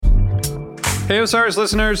Hey Osiris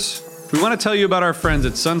listeners, we want to tell you about our friends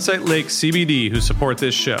at Sunset Lake CBD who support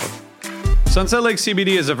this show. Sunset Lake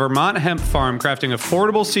CBD is a Vermont hemp farm crafting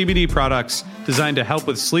affordable CBD products designed to help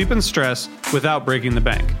with sleep and stress without breaking the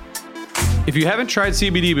bank. If you haven't tried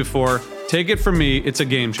CBD before, take it from me, it's a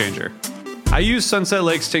game changer. I use Sunset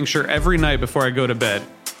Lake's tincture every night before I go to bed,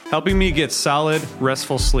 helping me get solid,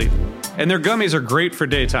 restful sleep. And their gummies are great for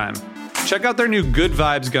daytime. Check out their new Good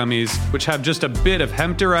Vibes gummies, which have just a bit of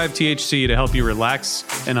hemp-derived THC to help you relax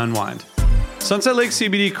and unwind. Sunset Lake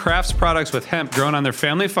CBD crafts products with hemp grown on their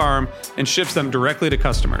family farm and ships them directly to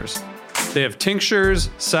customers. They have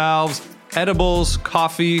tinctures, salves, edibles,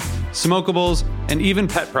 coffee, smokables, and even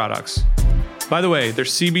pet products. By the way, their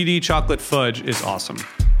CBD chocolate fudge is awesome.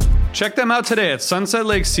 Check them out today at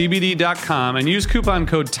sunsetlakecbd.com and use coupon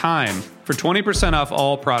code TIME for 20% off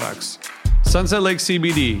all products. Sunset Lake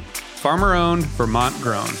CBD, farmer-owned,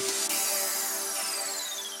 Vermont-grown.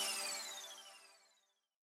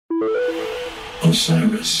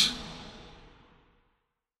 Osiris.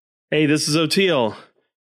 Hey, this is Oteil.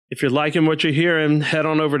 If you're liking what you're hearing, head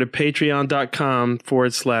on over to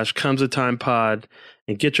patreon.com/comesatimepod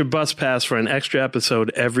and get your bus pass for an extra episode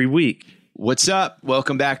every week. What's up?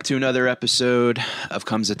 Welcome back to another episode of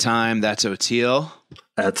Comes a Time. That's Oteil.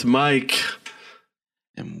 That's Mike.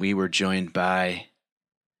 And we were joined by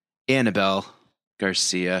Annabelle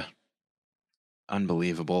Garcia.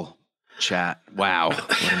 Unbelievable chat. Wow.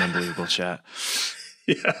 What an unbelievable chat.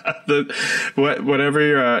 Yeah.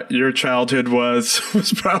 Whatever your childhood was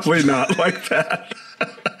probably not like that.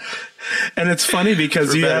 And it's funny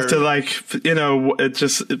because you have to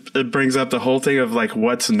it brings up the whole thing of like,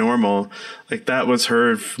 what's normal? Like that was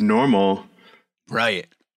her normal. Right.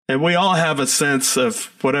 And we all have a sense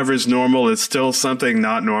of whatever's normal is still something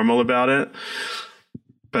not normal about it.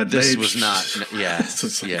 But this was not, yeah. This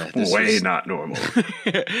was not normal.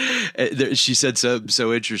 She said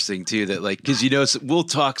so interesting too that like, because we'll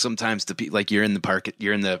talk sometimes to people like you're in the park,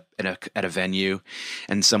 you're at a venue,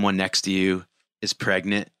 and someone next to you is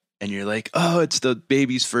pregnant, and you're like, oh, it's the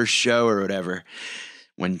baby's first show or whatever.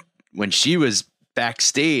 When she was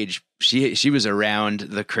backstage, she was around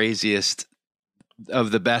the craziest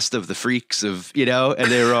of the best of the freaks of and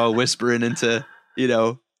they were all whispering into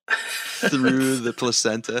through the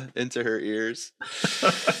placenta into her ears.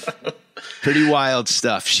 Pretty wild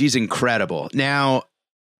stuff. She's incredible. Now,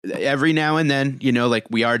 every now and then, like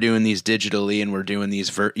we are doing these digitally and we're doing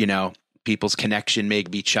these, people's connection may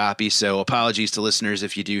be choppy. So apologies to listeners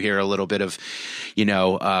if you do hear a little bit of,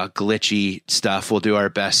 glitchy stuff. We'll do our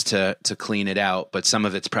best to clean it out, but some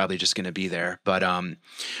of it's probably just going to be there. But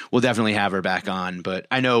we'll definitely have her back on. But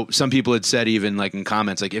I know some people had said even like in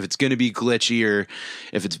comments, like if it's going to be glitchy or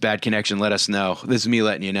if it's bad connection, let us know. This is me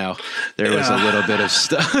letting you know. There was a little bit of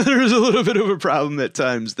stuff. There was a little bit of a problem at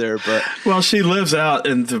times there, but well, she lives out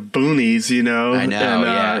in the boonies, I know,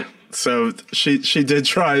 yeah. So she did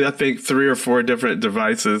try, I think, 3 or 4 different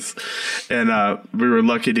devices, and we were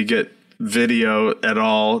lucky to get video at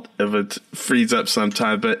all. It would freeze up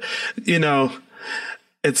sometime, but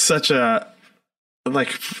it's such a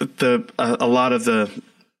lot of the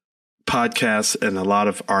podcasts and a lot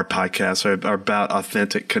of our podcasts are about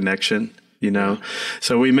authentic connection.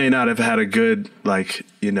 So we may not have had a good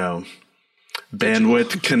bandwidth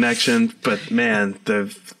connection, but man,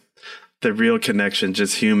 the real connection,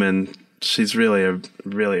 just human. She's really a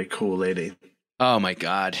cool lady. Oh my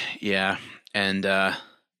God. Yeah. And,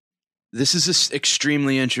 this is an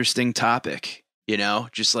extremely interesting topic,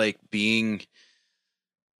 just like being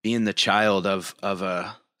the child of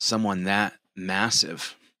someone that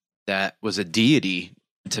massive, that was a deity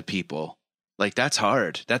to people. Like that's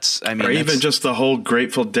hard. Or even just the whole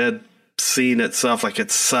Grateful Dead scene itself. Like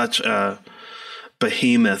it's such a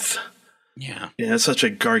behemoth. Yeah. It's such a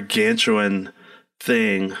gargantuan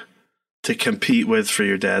thing to compete with for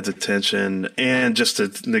your dad's attention and just to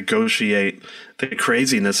negotiate the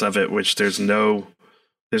craziness of it, which there's no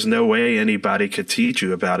way anybody could teach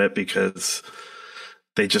you about it because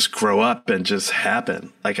they just grow up and just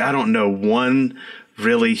happen. Like, I don't know one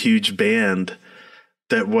really huge band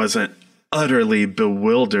that wasn't utterly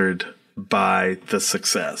bewildered by the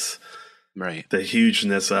success. Right. The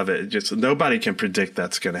hugeness of it. Just nobody can predict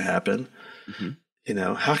that's going to happen. Mm-hmm.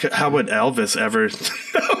 How would Elvis ever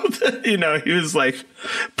know that, he was like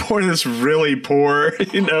born this really poor,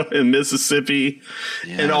 in Mississippi.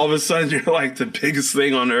 Yeah. And all of a sudden you're like the biggest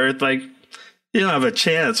thing on earth. Like, you don't have a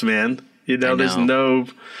chance, man. There's no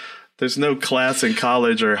class in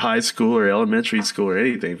college or high school or elementary school or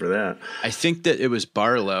anything for that. I think that it was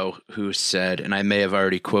Barlow who said, and I may have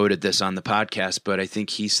already quoted this on the podcast, but I think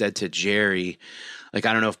he said to Jerry, Like,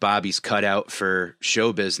 I don't know if Bobby's cut out for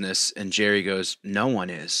show business. And Jerry goes, no one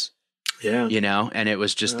is, Yeah. you know? And it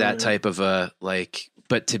was just that type of a, like,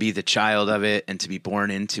 but to be the child of it and to be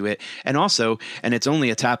born into it. And also, and it's only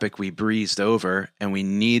a topic we breezed over, and we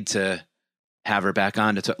need to have her back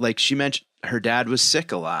on to talk. Like, she mentioned her dad was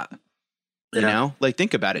sick a lot, you know, like,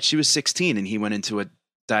 think about it. She was 16 and he went into a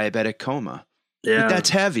diabetic coma. Yeah. Like, that's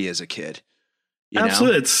heavy as a kid.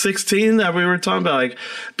 Absolutely. It's 16 that we were talking about. Like,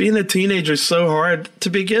 being a teenager is so hard to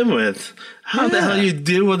begin with. How the hell you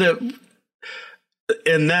deal with it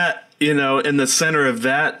in that, you know, in the center of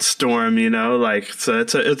that storm, you know, like, so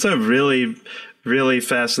it's a really, really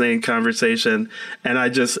fascinating conversation. And I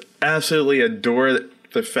just absolutely adore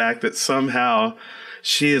the fact that somehow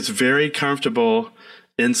she is very comfortable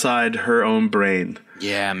inside her own brain.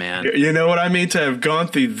 Yeah, man. You know what I mean? To have gone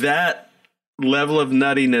through that level of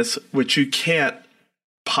nuttiness, which you can't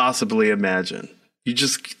possibly imagine. You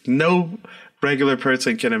just, no regular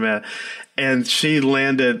person can imagine. And she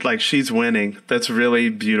landed, like, she's winning. That's really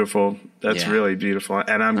beautiful. That's really beautiful.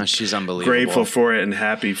 And I'm she's unbelievable. Grateful for it and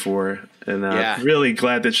happy for her. And really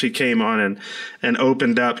glad that she came on and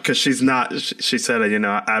opened up, because she's not, she said, you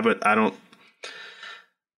know, I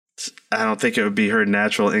don't think it would be her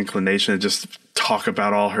natural inclination to just talk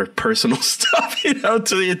about all her personal stuff, you know,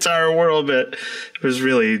 to the entire world. But it was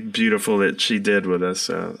really beautiful that she did with us.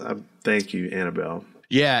 So thank you, Annabelle.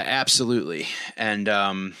 Yeah, absolutely. And,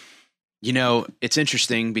 you know, it's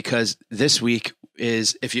interesting because this week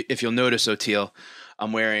is, if you'll notice, Oteil,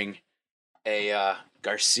 I'm wearing a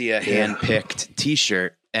Garcia handpicked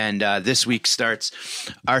t-shirt. And this week starts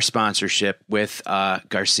our sponsorship with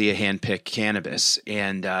Garcia Handpicked Cannabis.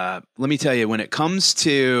 And let me tell you, when it comes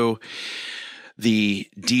to the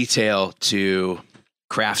detail to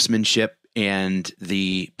craftsmanship and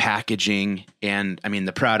the packaging, and I mean,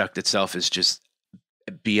 the product itself is just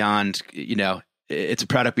beyond, you know, it's a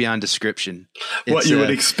product beyond description. What you would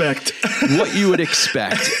expect. What you would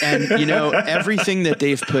expect. And, you know, everything that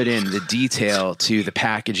they've put in, the detail to the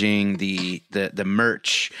packaging, the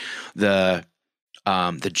merch, the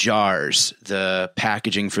jars, the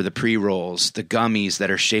packaging for the pre-rolls, the gummies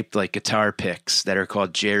that are shaped like guitar picks that are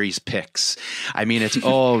called Jerry's Picks. I mean, it's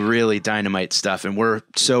all really dynamite stuff. And we're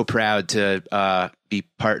so proud to be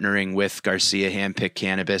partnering with Garcia Handpicked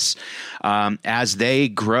Cannabis as they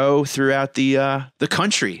grow throughout the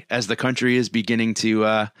country, as the country is beginning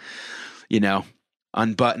to, you know,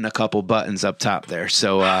 unbutton a couple buttons up top there.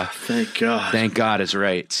 So thank God. Thank God is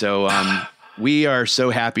right. So we are so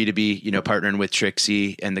happy to be, you know, partnering with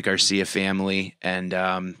Trixie and the Garcia family. And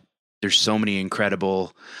there's so many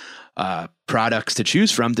incredible products to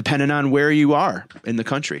choose from depending on where you are in the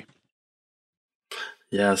country.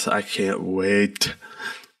 Yes, I can't wait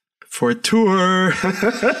for a tour,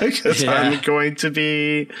 because I'm going to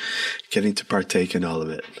be getting to partake in all of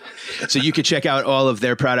it. So you can check out all of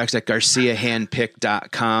their products at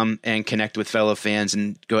GarciaHandpicked.com and connect with fellow fans,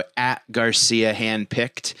 and go at Garcia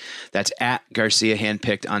Handpicked. That's at Garcia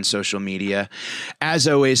Handpicked on social media. As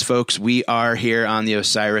always, folks, we are here on the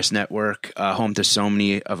Osiris Network, home to so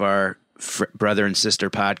many of our brother and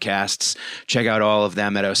sister podcasts. Check out all of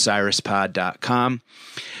them at osirispod.com.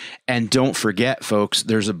 And don't forget, folks,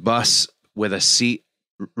 there's a bus with a seat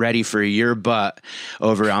ready for your butt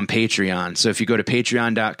over on Patreon. So if you go to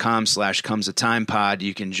patreon.com/comesatimepod,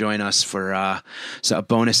 you can join us for a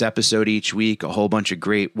bonus episode each week, a whole bunch of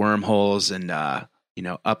great wormholes and, you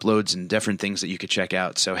know, uploads and different things that you could check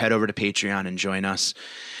out. So head over to Patreon and join us.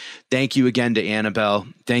 Thank you again to Annabelle.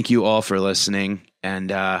 Thank you all for listening.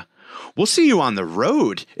 And, we'll see you on the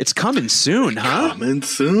road. It's coming soon, huh? Coming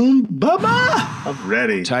soon, Bubba. I'm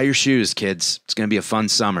ready. Tie your shoes, kids. It's going to be a fun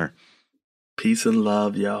summer. Peace and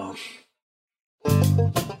love, y'all.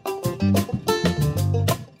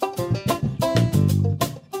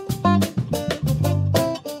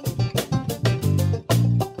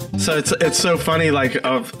 So it's so funny, like,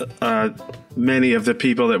 of many of the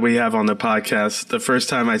people that we have on the podcast, the first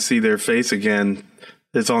time I see their face again,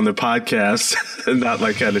 it's on the podcast and not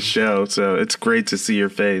like at a show. So it's great to see your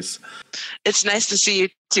face. It's nice to see you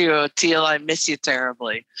too, Teal. I miss you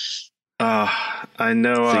terribly. I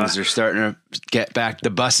know. Things are starting to get back. The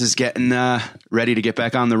bus is getting ready to get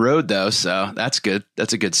back on the road, though. So that's good.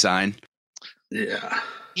 That's a good sign. Yeah.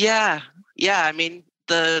 Yeah. I mean,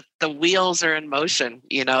 the wheels are in motion.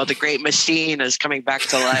 You know, the great machine is coming back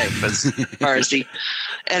to life as far as the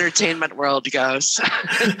entertainment world goes.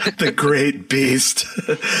 The great beast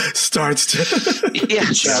starts to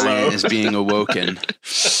giant is being awoken.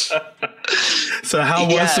 So how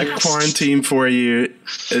was the quarantine for you?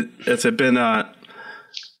 Has it been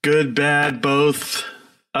good, bad, both,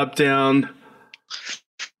 up, down?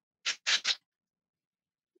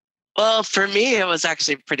 Well, for me, it was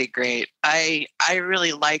actually pretty great. I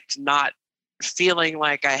really liked not feeling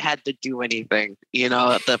like I had to do anything.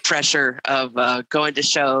 The pressure of going to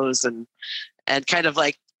shows and kind of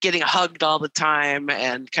like getting hugged all the time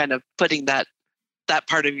and kind of putting that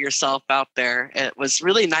part of yourself out there. It was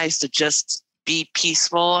really nice to just be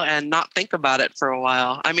peaceful and not think about it for a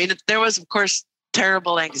while. I mean, there was, of course,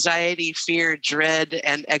 terrible anxiety, fear, dread,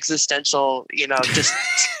 and existential,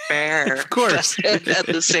 despair. Of course. at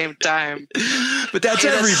the same time. But that's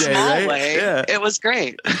every day, right? Way, yeah. It was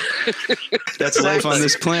great. That's life on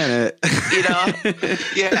this planet.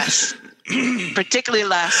 Yes. Particularly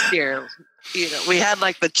last year, we had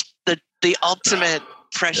like the ultimate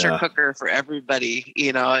pressure cooker for everybody.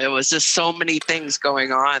 It was just so many things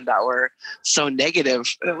going on that were so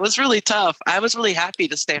negative. It was really tough. I was really happy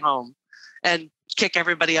to stay home and kick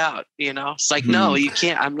everybody out. It's like, no, you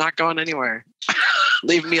can't. I'm not going anywhere.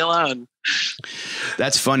 Leave me alone.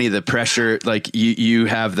 That's funny. The pressure, like you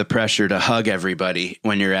have the pressure to hug everybody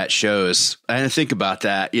when you're at shows. I didn't think about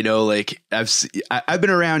that. Like I've been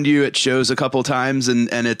around you at shows a couple times, and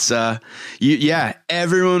it's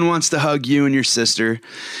everyone wants to hug you and your sister,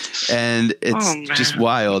 and it's just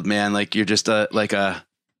wild, man. Like you're just a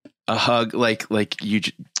hug, like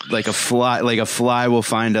a fly will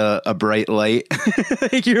find a bright light.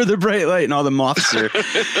 Like you're the bright light, and all the moths are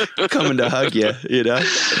coming to hug you.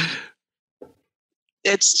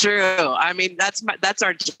 It's true. I mean, that's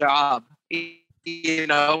our job.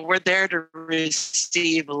 We're there to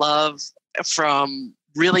receive love from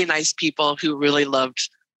really nice people who really loved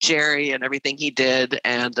Jerry and everything he did,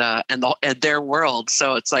 and their world.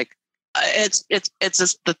 So it's like, it's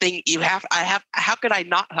just the thing how could I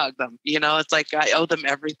not hug them? It's like I owe them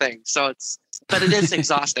everything. But it is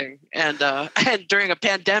exhausting. And during a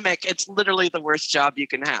pandemic, it's literally the worst job you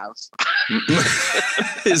can have.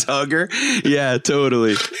 His hugger. Yeah,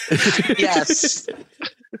 totally. Yes.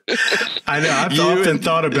 I know. I've often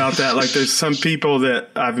thought about that. Like there's some people that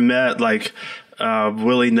I've met, like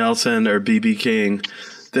Willie Nelson or BB King,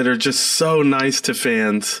 that are just so nice to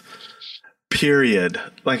fans. Period.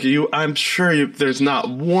 Like I'm sure there's not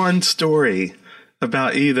one story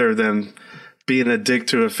about either of them being a dick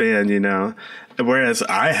to a fan, whereas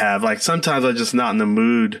I have, like, sometimes I'm just not in the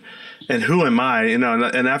mood, and who am I, and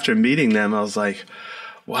after meeting them, I was like,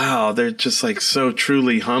 wow, they're just like so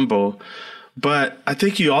truly humble. But I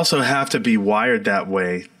think you also have to be wired that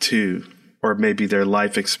way too, or maybe their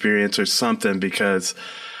life experience or something, because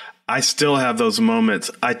I still have those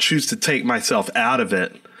moments. I choose to take myself out of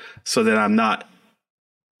it so that I'm not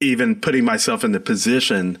even putting myself in the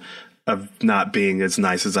position of not being as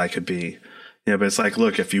nice as I could be. But it's like,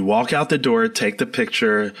 look, if you walk out the door, take the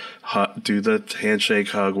picture, do the handshake,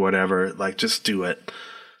 hug, whatever, like just do it.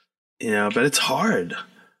 But it's hard.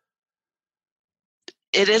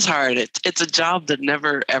 It is hard. It's a job that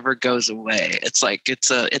never ever goes away. It's like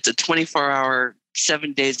it's a 24-hour,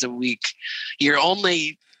 7 days a week. Your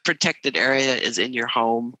only protected area is in your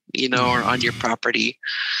home, or on your property.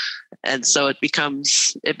 And so it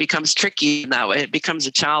becomes tricky in that way. It becomes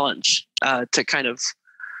a challenge to kind of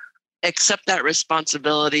accept that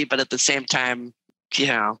responsibility, but at the same time,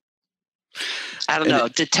 I don't know,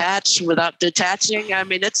 detach without detaching. I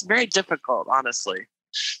mean, it's very difficult, honestly.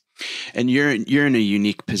 And you're in a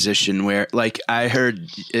unique position where, like, I heard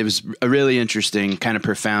it was a really interesting, kind of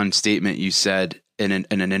profound statement you said in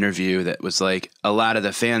an interview that was like, a lot of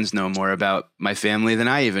the fans know more about my family than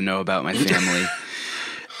I even know about my family.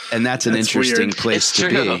 And that's an interesting weird. Place it's to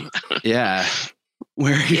true. Be. Yeah.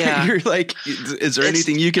 Where you're like, is there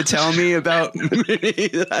anything you could tell me about me?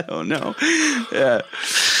 I don't know. Yeah.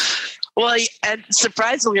 Well, and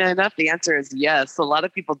surprisingly enough, the answer is yes. A lot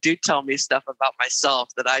of people do tell me stuff about myself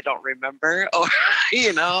that I don't remember, or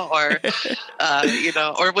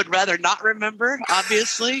or would rather not remember,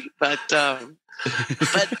 obviously. But the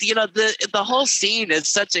whole scene is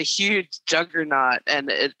such a huge juggernaut,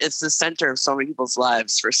 and it's the center of so many people's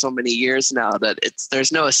lives for so many years now that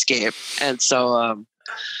there's no escape. And so,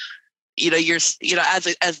 you're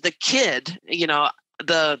as the kid, the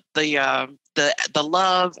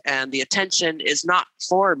love and the attention is not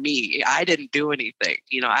for me. I didn't do anything.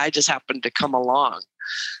 I just happened to come along.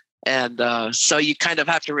 And so you kind of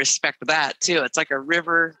have to respect that too. It's like a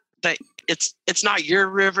river that it's not your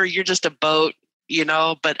river. You're just a boat,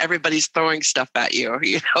 but everybody's throwing stuff at you,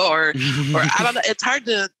 or I don't know. It's hard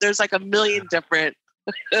there's like a million different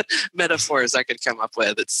metaphors I could come up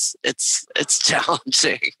with. It's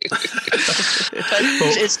challenging. But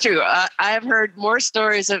But it's true. I have heard more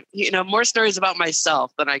stories about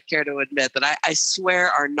myself than I care to admit that I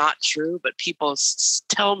swear are not true. But people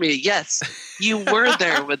tell me, yes, you were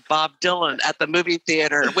there with Bob Dylan at the movie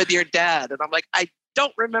theater with your dad. And I'm like, I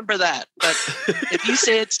don't remember that. But if you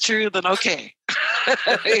say it's true, then okay. But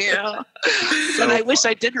I wish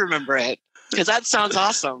I did remember it because that sounds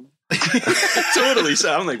awesome. Totally.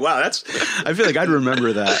 So I'm like, wow, I feel like I'd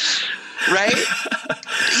remember that. Right?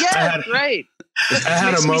 Yeah, right. I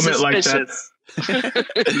had a moment like that.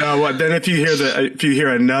 No, what then? If you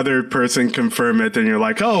hear another person confirm it, then you're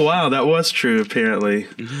like, oh wow, that was true. Apparently,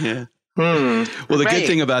 yeah. Well, the good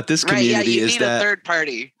thing about this community you is need that a third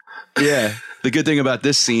party. Yeah, the good thing about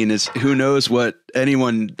this scene is who knows what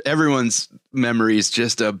everyone's memory is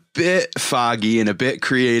just a bit foggy and a bit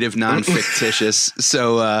creative, non-fictitious.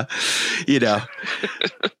 So,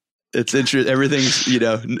 it's interesting. Everything's,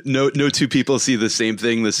 no two people see the same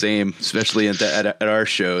thing the same, especially at our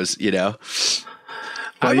shows, Well,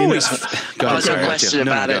 I've always no question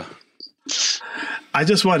about it. I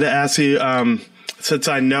just wanted to ask you, since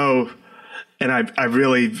I know, and I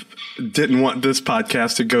really didn't want this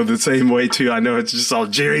podcast to go the same way too. I know it's just all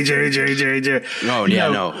Jerry. Oh yeah,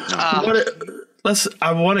 no.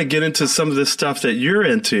 I want to get into some of the stuff that you're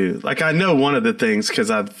into. Like I know one of the things because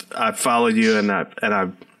I follow you and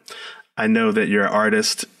I know that you're an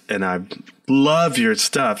artist and I love your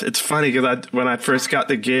stuff. It's funny because when I first got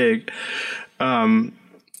the gig, I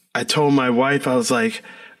told my wife, I was like,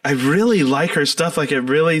 I really like her stuff. Like it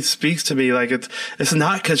really speaks to me. Like it's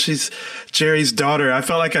not because she's Jerry's daughter. I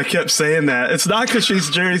felt like I kept saying that. It's not because she's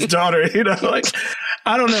Jerry's daughter. Like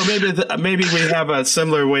I don't know. Maybe we have a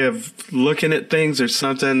similar way of looking at things or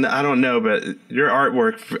something. I don't know. But your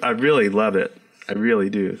artwork, I really love it. I really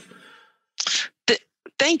do.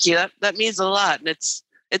 Thank you. That means a lot, and it's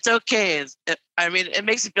okay. It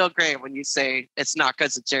makes me feel great when you say it's not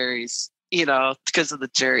because of Jerry's. Because of the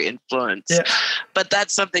Jerry influence. Yeah. But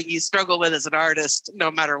that's something you struggle with as an artist, no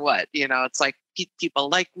matter what. It's like people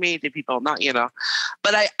like me, do people not,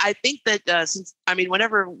 But I think that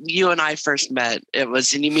whenever you and I first met, it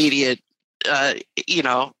was an immediate,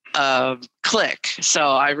 click. So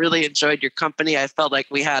I really enjoyed your company. I felt like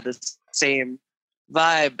we had the same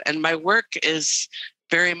vibe. And my work is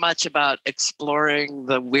very much about exploring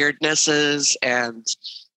the weirdnesses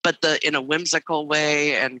but in a whimsical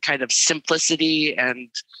way and kind of simplicity and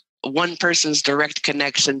one person's direct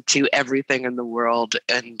connection to everything in the world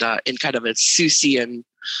and in kind of a Seussian,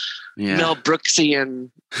 Mel Brooksian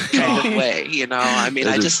kind of way,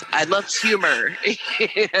 I love humor.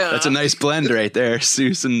 That's a nice blend right there,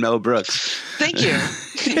 Seuss and Mel Brooks. Thank you.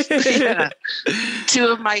 Yeah. Two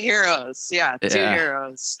of my heroes. Yeah, two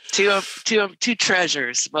heroes. Two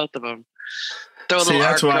treasures, both of them. Throw a little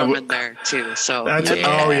R. Crumb in there too. So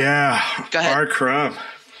oh yeah, R. Crumb.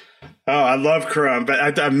 Oh, I love Crumb,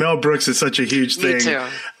 but Mel Brooks is such a huge thing. Me too.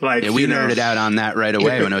 Like we nerded out on that right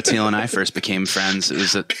away when Oteil and I first became friends. It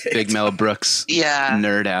was a big Mel Brooks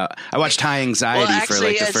nerd out. I watched High Anxiety for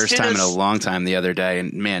like the first time in a long time the other day,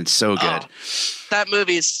 and man, so good. That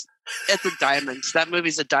movie's. It's a diamond. That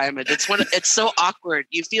movie's a diamond. It's so awkward.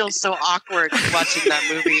 You feel so awkward watching that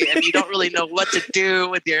movie, and you don't really know what to do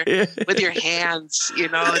with your hands.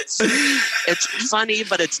 It's funny,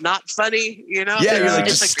 but it's not funny. Yeah, you're like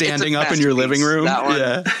just standing up in your living room.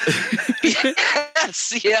 Yeah.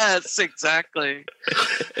 Yes, exactly.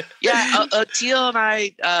 Yeah, Oteil and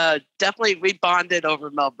I we bonded over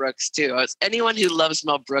Mel Brooks too. Anyone who loves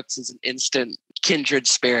Mel Brooks is an instant kindred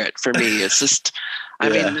spirit for me. It's just.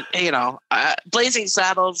 Blazing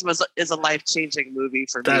Saddles is a life-changing movie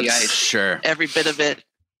for me. Sure. Every bit of it.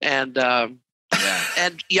 And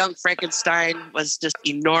and Young Frankenstein was just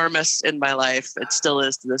enormous in my life. It still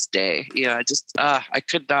is to this day. I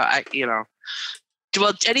could not,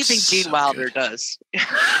 well, anything Gene Wilder does.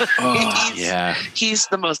 He's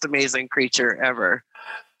the most amazing creature ever.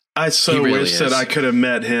 I so wish that I could have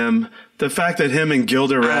met him. The fact that him and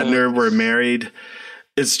Gilda Radner were married,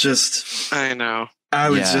 it's just... I know. I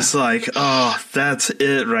was just like, oh, that's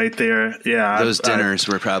it right there. Yeah. Those dinners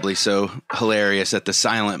were probably so hilarious at the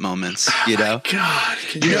silent moments, God.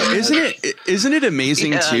 Isn't it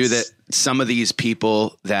amazing too that some of these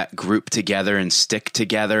people that group together and stick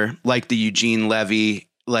together, like the Eugene Levy,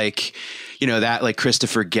 like, that like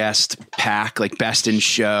Christopher Guest pack, like Best in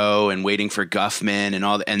Show and Waiting for Guffman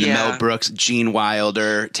and the Mel Brooks, Gene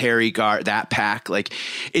Wilder, Terry Garr, that pack. Like,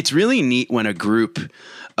 it's really neat when a group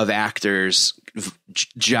of actors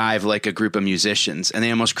jive like a group of musicians and they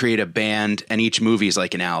almost create a band, and each movie is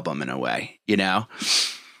like an album in a way,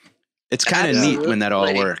 it's kind of neat when that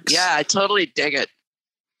all works. Yeah, I totally dig it.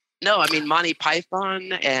 No, I mean Monty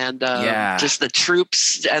Python and just the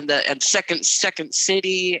Troops and Second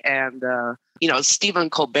City and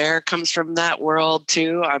Stephen Colbert comes from that world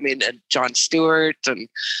too. I mean, and Jon Stewart, and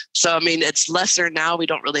so I mean it's lesser now. We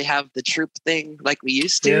don't really have the troop thing like we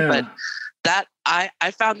used to, but that I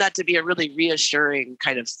found that to be a really reassuring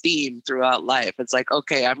kind of theme throughout life. It's like,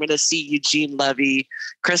 okay, I'm going to see Eugene Levy,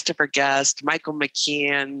 Christopher Guest, Michael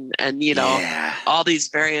McKean, and all these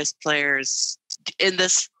various players in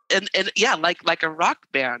this. And like a rock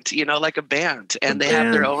band, like a band, and they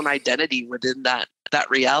have their own identity within that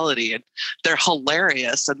reality, and they're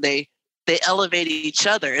hilarious, and they elevate each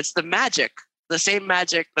other. It's the same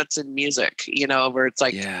magic that's in music, where it's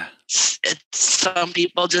like, some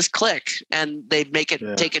people just click and they make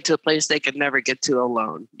it, take it to a place they could never get to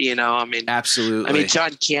alone. I mean, absolutely. I mean,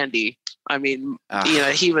 John Candy. I mean,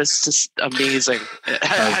 he was just amazing.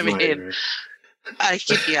 I mean,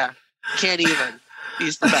 can't even.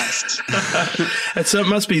 He's the best. And so it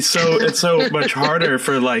must be it's so much harder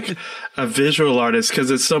for like a visual artist because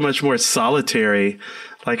it's so much more solitary.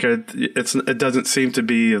 Like it doesn't seem to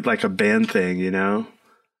be like a band thing,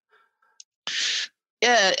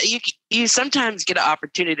 Yeah, you sometimes get an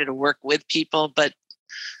opportunity to work with people, but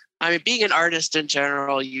I mean, being an artist in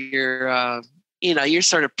general, you're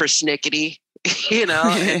sort of persnickety.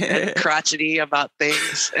 And crotchety about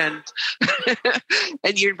things, and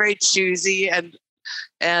and you're very choosy, and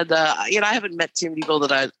I haven't met too many people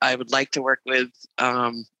that I would like to work with,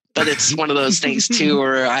 but it's one of those things too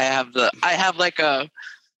where I have like a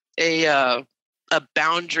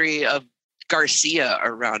boundary of Garcia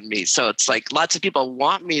around me, so it's like lots of people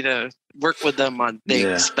want me to work with them on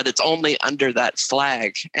things, but it's only under that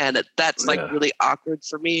flag, and that's like really awkward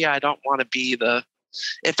for me. I don't want to be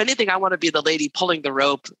if anything, I want to be the lady pulling the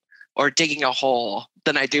rope or digging a hole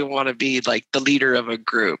than I do want to be like the leader of a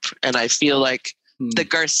group. And I feel like the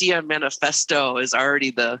Garcia Manifesto is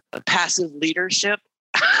already the passive leadership,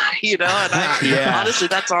 and honestly,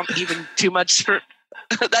 that's even too much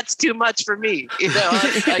that's too much for me.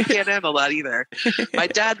 I can't handle that either. My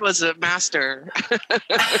dad was a master.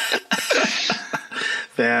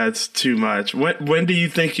 That's too much. When do you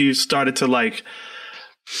think you started to like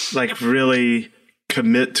really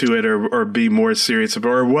commit to it or be more serious about,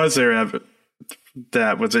 or was there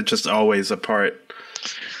was it just always a part?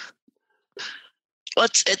 Well,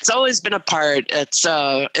 it's always been a part. It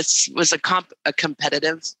was a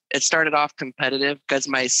competitive. It started off competitive because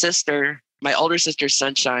my older sister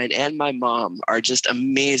Sunshine, and my mom are just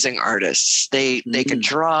amazing artists. They can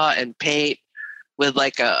draw and paint with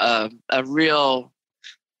like a real,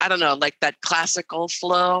 I don't know, like that classical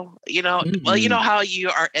flow, Well, you know how you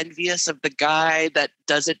are envious of the guy that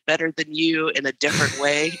does it better than you in a different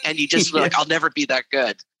way. And you just like, I'll never be that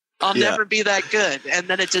good. I'll never be that good. And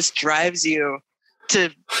then it just drives you to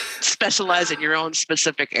specialize in your own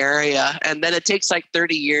specific area. And then it takes like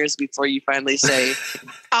 30 years before you finally say,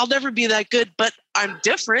 I'll never be that good, but I'm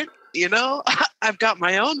different. I've got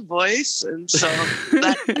my own voice. And so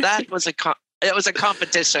that was it was a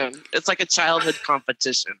competition. It's like a childhood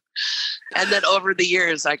competition. And then over the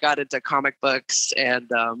years, I got into comic books, and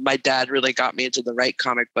my dad really got me into the right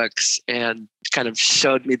comic books and kind of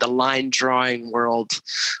showed me the line drawing world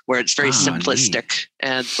where it's very simplistic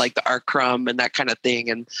and like the R. Crumb and that kind of thing.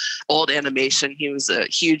 And old animation, he was a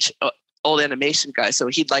huge old animation guy. So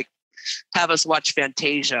he'd like have us watch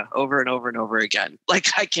Fantasia over and over and over again. Like,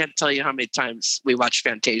 I can't tell you how many times we watched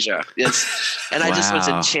Fantasia. And I just was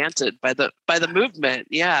enchanted by the movement.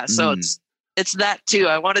 Yeah. So it's that too.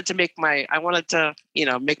 I wanted to make my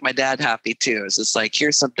dad happy too. It's just like,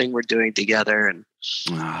 here's something we're doing together.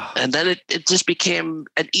 And then it just became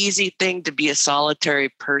an easy thing to be a solitary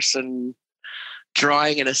person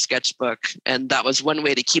drawing in a sketchbook. And that was one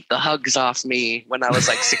way to keep the hugs off me when I was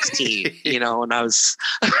like 16, when I was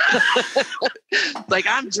like,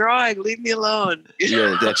 I'm drawing, leave me alone.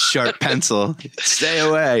 Yeah, that sharp pencil, stay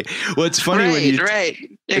away. Well, it's funny when you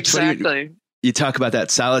exactly. You talk about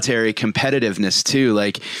that solitary competitiveness too,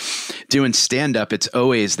 like doing stand up. It's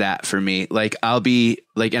always that for me. Like I'll be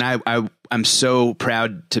like, and I'm so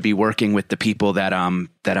proud to be working with the people that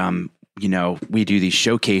we do these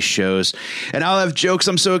showcase shows, and I'll have jokes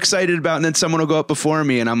I'm so excited about, and then someone will go up before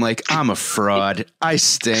me and I'm like, I'm a fraud. I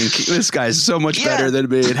stink. This guy's so much better than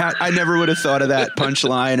me. And I never would have thought of that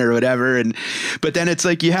punchline or whatever. But then it's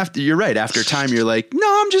like, you're right. After time, you're like,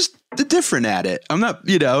 no, I'm just different at it. I'm not,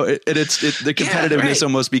 the competitiveness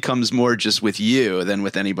almost becomes more just with you than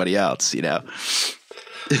with anybody else, What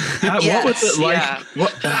was it like?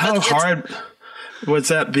 How hard was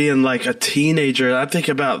that being like a teenager? I think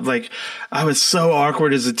about like, I was so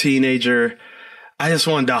awkward as a teenager. I just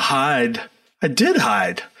wanted to hide. I did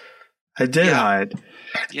hide. I did hide.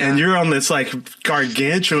 Yeah. And you're on this like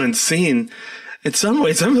gargantuan scene. In some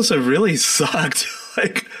ways, that must have really sucked.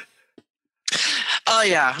 Like, oh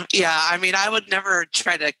yeah. I mean, I would never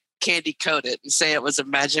try to candy coat it and say it was a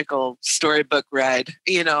magical storybook ride.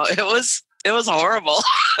 You know, it was horrible.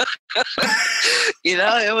 You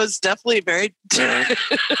know, it was definitely very.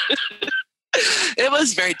 It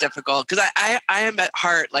was very difficult because I am at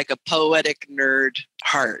heart like a poetic nerd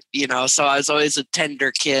heart, you know. So I was always a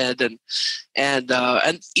tender kid, and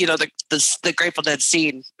you know the Grateful Dead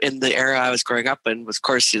scene in the era I was growing up in was, of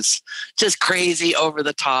course, just crazy, over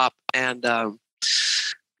the top, and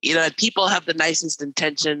you know, people have the nicest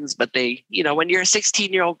intentions, but they, you know, when you're a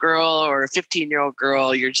 16-year-old girl or a 15-year-old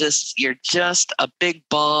girl, you're just a big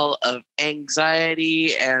ball of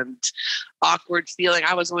anxiety and awkward feeling.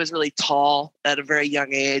 I was always really tall at a very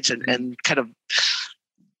young age and kind of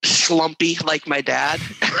schlumpy like my dad.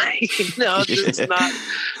 You know, just not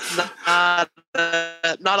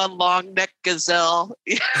a long neck gazelle.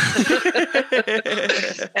 And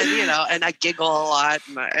you know, and I giggle a lot,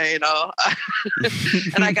 and you know,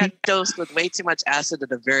 and I got dosed with way too much acid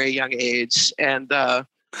at a very young age, and you know,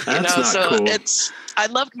 so cool. I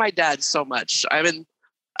loved my dad so much. I mean,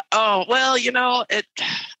 oh well, you know,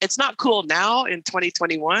 it's not cool now in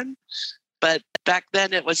 2021. But back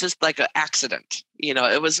then it was just like an accident. You know,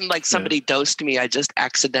 it wasn't like somebody dosed me. I just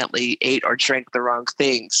accidentally ate or drank the wrong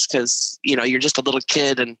things because, you know, you're just a little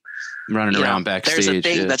kid and running around backstage. There's a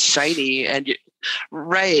thing that's shiny and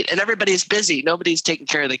right. And everybody's busy. Nobody's taking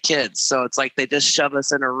care of the kids. So it's like they just shove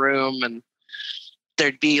us in a room and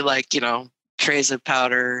there'd be like, you know, trays of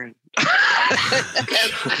powder and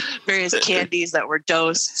various candies that were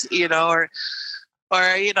dosed, you know, or,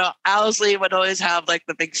 you know, Owsley would always have like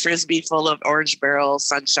the big Frisbee full of orange barrel,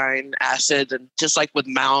 sunshine, acid, and just like with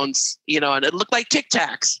mounds, you know, and it looked like Tic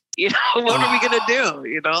Tacs. You know, what are we going to do?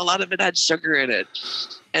 You know, a lot of it had sugar in it.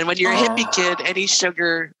 And when you're a hippie kid, any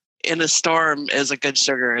sugar in a storm is a good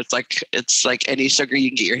sugar. It's like any sugar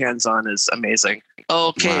you can get your hands on is amazing.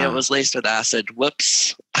 Okay, wow. It was laced with acid.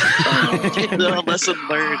 Whoops. Lesson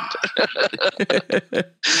learned.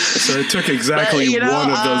 So it took exactly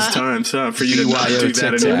one of those times for you to not do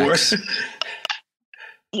that anymore.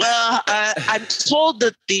 Well, I'm told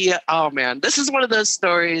that this is one of those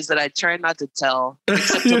stories that I try not to tell,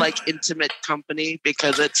 except to like intimate company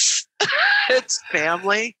because it's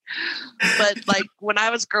family. But like when I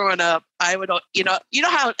was growing up, I would, you know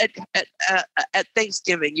how at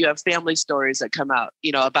Thanksgiving you have family stories that come out,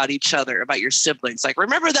 you know, about each other, about your siblings. Like,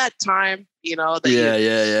 remember that time, you know, that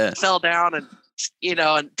you fell down and, you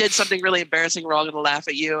know, and did something really embarrassing. We're all going to laugh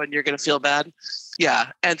at you and you're going to feel bad.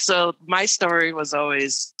 Yeah. And so my story was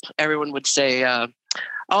always, everyone would say,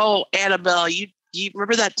 oh, Annabelle, you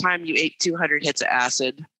remember that time you ate 200 hits of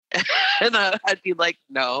acid? And I'd be like,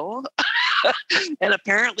 no. And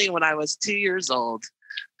apparently when I was 2 years old,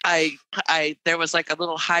 there was like a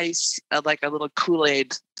little like a little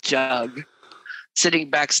Kool-Aid jug sitting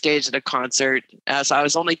backstage at a concert. So I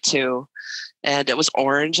was only 2 and it was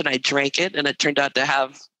orange and I drank it and it turned out to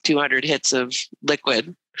have 200 hits of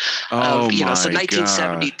liquid. Oh, you know, so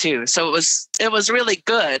 1972. God. So it was really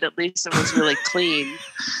good. At least it was really clean.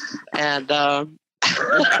 And at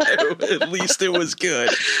least it was good.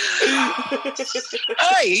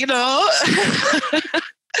 Hey, you know.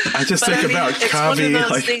 I just think about Kavi. One of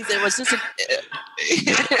those things. It was just.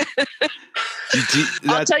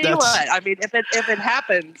 I'll tell you what. I mean, if it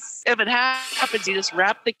happens, you just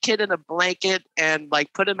wrap the kid in a blanket and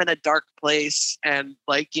like put him in a dark place and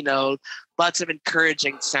like, you know, lots of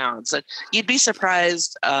encouraging sounds. And you'd be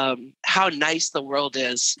surprised how nice the world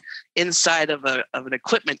is inside of an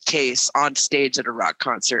equipment case on stage at a rock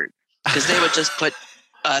concert, because they would just put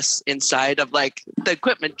us inside of like the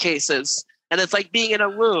equipment cases. And it's like being in a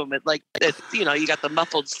room. You know, you got the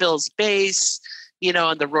muffled Phil's bass, you know,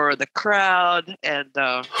 and the roar of the crowd. And,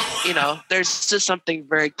 you know, there's just something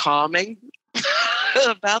very calming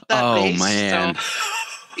about that bass. Oh, man. So,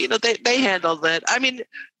 you know, they handled it. I mean,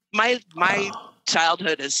 my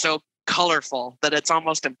childhood is so colorful that it's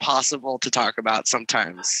almost impossible to talk about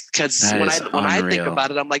sometimes. Because when I think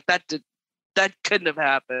about it, I'm like, that couldn't have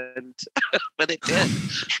happened, but it did.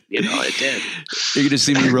 You know, it did. You're gonna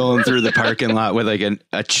see me rolling through the parking lot with like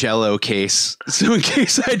a cello case, so in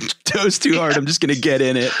case I toast too hard, I'm just gonna get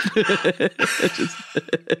in it.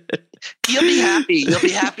 You'll be happy. You'll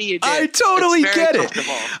be happy you did. I totally get it.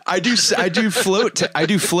 I do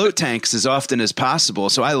float tanks as often as possible,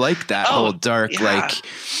 so I like that whole dark, like,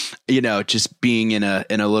 you know, just being in a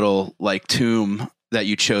little like tomb that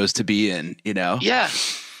you chose to be in. You know, yeah.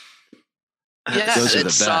 Yeah, Those are the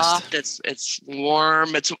it's best. soft. It's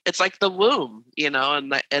warm. It's like the womb,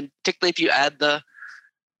 and particularly if you add the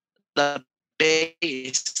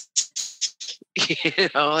bass,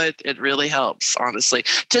 it really helps. Honestly,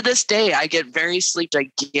 to this day, I get very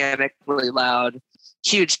gigantically loud,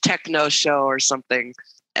 huge techno show or something,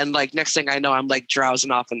 and like next thing I know, I'm like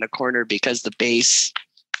drowsing off in the corner because the bass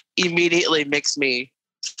immediately makes me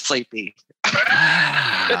sleepy.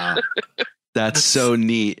 Wow. That's so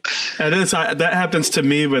neat. That happens to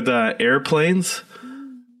me with airplanes.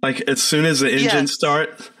 Like as soon as the engines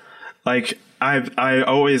start, like I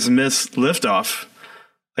always miss liftoff.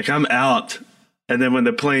 Like I'm out, and then when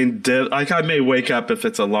the plane dip, like I may wake up if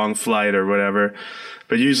it's a long flight or whatever,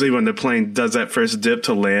 but usually when the plane does that first dip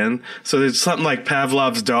to land, so there's something like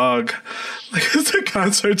Pavlov's dog. Like as the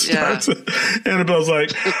concert starts, Annabelle's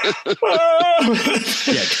like, oh.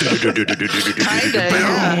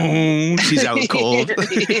 Kinda, she's out cold.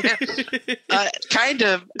 Kind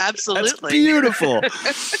of, absolutely. That's beautiful.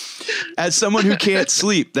 As someone who can't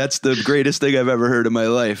sleep, that's the greatest thing I've ever heard in my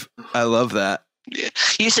life. I love that.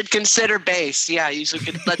 You should consider bass. Yeah, you should.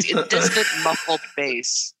 Let's distant, muffled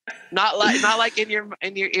bass. Not like in your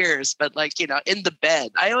ears, but like in the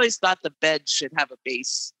bed. I always thought the bed should have a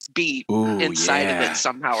bass beat inside of it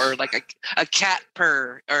somehow, or like a cat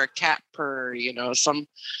purr or a cat purr. Some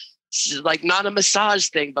like not a massage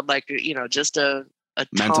thing, but like just a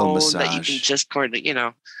mental tone massage that you can just coordinate.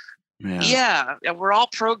 Yeah, and we're all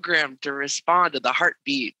programmed to respond to the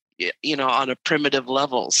heartbeat, on a primitive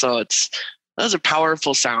level. So those are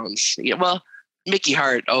powerful sounds. Yeah, well, Mickey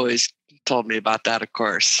Hart always told me about that. Of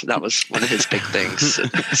course, that was one of his big things.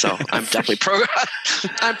 So I'm definitely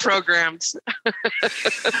I'm programmed.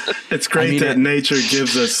 It's great that nature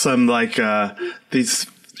gives us some like these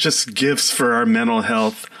just gifts for our mental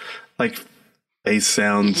health, like bass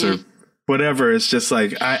sounds or whatever. It's just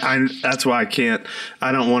like I that's why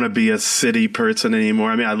I don't want to be a city person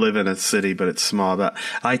anymore. I mean, I live in a city, but it's small. But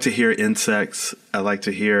I like to hear insects. I like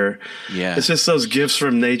to hear. Yeah, it's just those gifts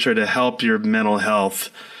from nature to help your mental health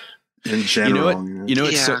in general.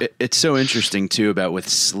 It's so interesting too about with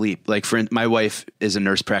sleep. Like my wife is a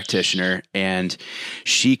nurse practitioner, and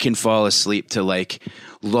she can fall asleep to like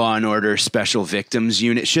Law and Order Special Victims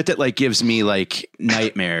Unit shit that like gives me like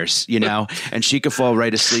nightmares, and she could fall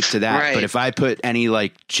right asleep to that. Right. But if I put any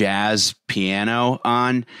like jazz piano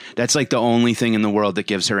on, that's like the only thing in the world that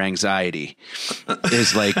gives her anxiety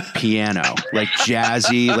is like piano, like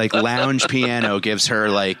jazzy, like lounge piano gives her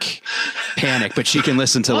like panic. But she can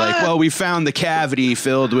listen to like, well, we found the cavity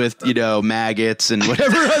filled with, maggots and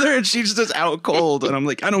whatever other, and she's just out cold. And I'm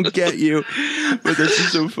like, I don't get you. But that's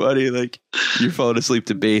just so funny. Like you're falling asleep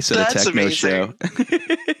to bass at a techno show.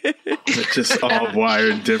 It's just all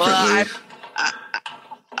wired differently.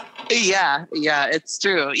 Yeah, it's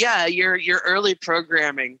true. Yeah, your early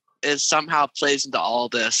programming is somehow plays into all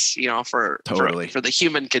this, for the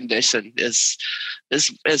human condition is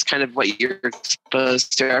kind of what you're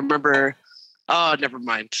supposed to. I remember. Oh, never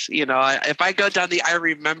mind. If I go down the I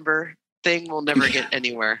remember thing, we'll never get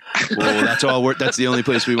anywhere. Well, that's the only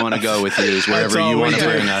place we want to go with you is wherever you want to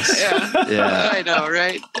bring us. Yeah. I know,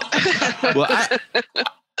 right? Well,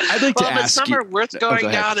 I'd like to ask but some are worth going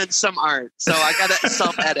down and some aren't. So I got to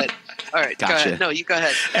self-edit. All right, gotcha. Go ahead. No, you go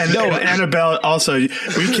ahead. And Annabelle, also,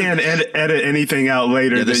 we can't edit anything out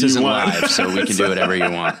later. Yeah, this that isn't you want. live, so we can do whatever you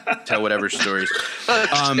want. Tell whatever stories.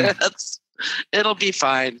 It'll be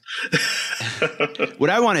fine. What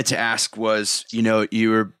I wanted to ask was,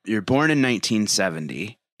 you're born in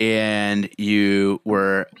 1970 and you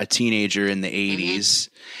were a teenager in the 80s.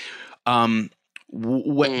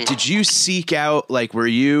 What did you seek out? Like, were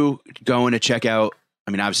you going to check out?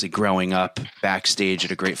 I mean, obviously growing up backstage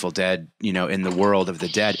at a Grateful Dead, in the world of the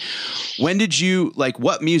Dead, when did you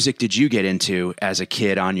what music did you get into as a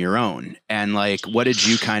kid on your own? And like, what did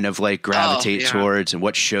you kind of like gravitate towards, and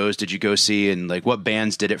what shows did you go see? And like, what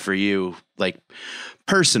bands did it for you, like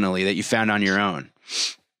personally, that you found on your own?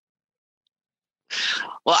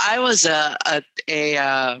 Well, I was a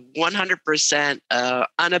 100%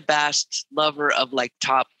 unabashed lover of like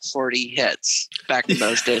top 40 hits back in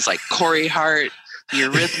those days, like Corey Hart, The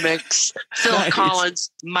Eurythmics, Phil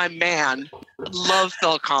Collins, my man. Love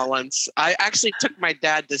Phil Collins. I actually took my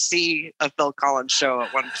dad to see a Phil Collins show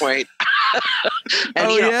at one point. And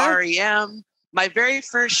REM. My very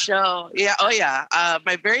first show. Yeah. Oh yeah.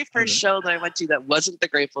 My very first show that I went to that wasn't the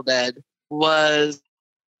Grateful Dead was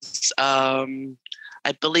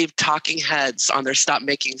I believe Talking Heads on their Stop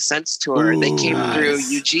Making Sense tour. They came through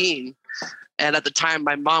Eugene. And at the time,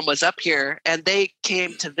 my mom was up here, and they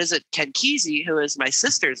came to visit Ken Kesey, who is my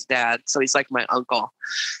sister's dad. So he's like my uncle.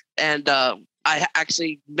 And I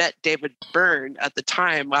actually met David Byrne at the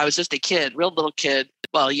time. I was just a kid, real little kid.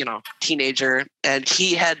 Well, teenager, and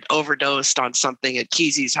he had overdosed on something at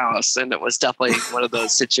Kesey's house. And it was definitely one of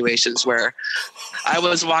those situations where I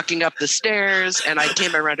was walking up the stairs and I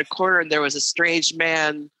came around a corner and there was a strange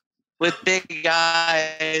man with big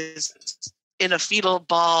eyes in a fetal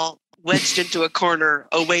ball wedged into a corner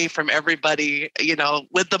away from everybody,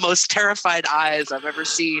 with the most terrified eyes I've ever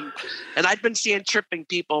seen. And I'd been seeing tripping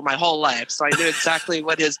people my whole life, so I knew exactly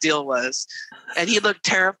what his deal was. And he looked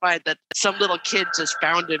terrified that some little kid just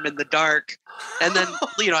found him in the dark. And then,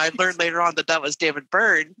 I learned later on that was David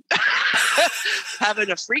Byrne having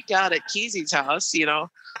a freak out at Kesey's house,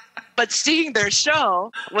 But seeing their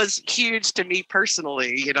show was huge to me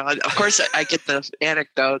personally. Of course I get the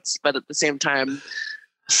anecdotes, but at the same time,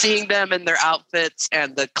 seeing them in their outfits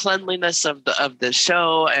and the cleanliness of the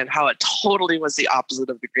show and how it totally was the opposite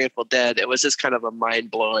of the Grateful Dead, it was just kind of a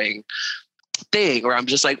mind-blowing thing where I'm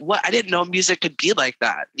just like, what? I didn't know music could be like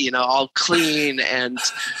that, all clean and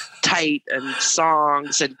tight and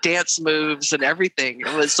songs and dance moves and everything.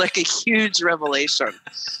 It was like a huge revelation.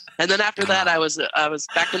 And then after that, I was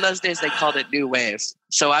back in those days, they called it New Wave.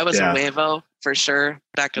 So I was a Wavo for sure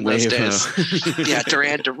back in those days. Yeah.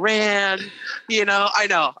 Duran Duran, I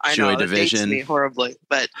know. Joy It Division. dates me horribly,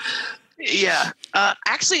 but yeah.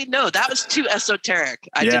 Actually, no, that was too esoteric.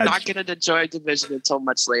 I did not get into Joy Division until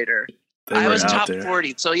much later. I was top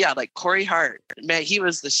 40. So yeah, like Corey Hart, man, he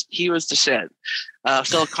was the shit.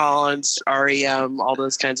 Phil Collins, REM, all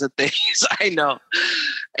those kinds of things. I know.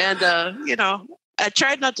 And, I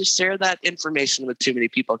tried not to share that information with too many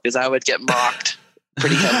people because I would get mocked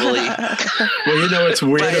pretty heavily. Well, what's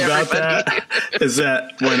weird about that is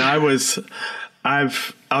that when I was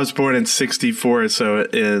born in 64, so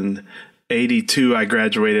in 82 I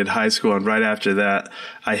graduated high school, and right after that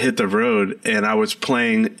I hit the road and I was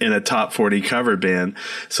playing in a top 40 cover band.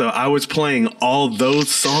 So I was playing all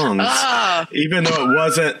those songs, even though it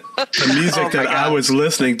wasn't the music that I was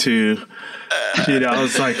listening to. I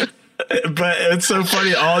was like, but it's so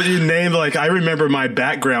funny. All you named, like, I remember my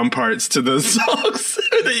background parts to those songs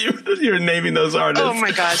that you're naming those artists. Oh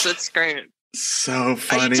my gosh, that's great. So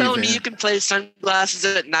funny. Are you telling me you can play Sunglasses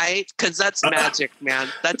at Night? Because that's magic, man.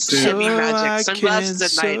 That's heavy magic. Sunglasses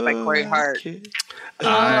at Night by Corey Hart.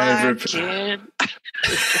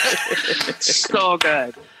 So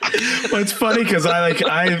good. Well, it's funny because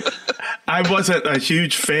I wasn't a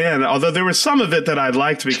huge fan, although there was some of it that I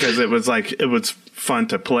liked because it was fun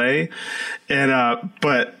to play, and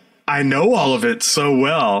but I know all of it so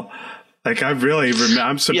well. Like, I really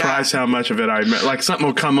I'm surprised how much of it I remember. Like, something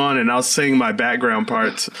will come on and I'll sing my background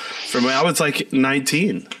parts from when I was like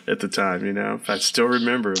 19 at the time, if I still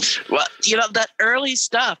remember them. Well, that early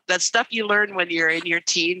stuff, that stuff you learn when you're in your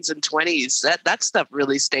teens and 20s, that stuff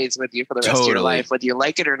really stays with you for the rest of your life, whether you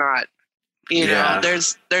like it or not.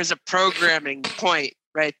 There's a programming point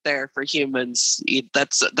right there for humans.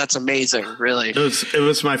 That's amazing, really. It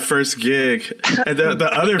was my first gig. And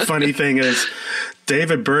the other funny thing is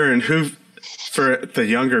David Byrne, who, for the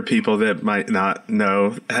younger people that might not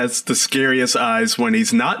know, has the scariest eyes when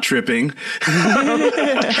he's not tripping.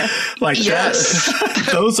 That.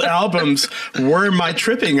 Those albums were my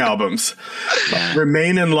tripping albums.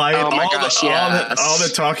 Remain in Light, all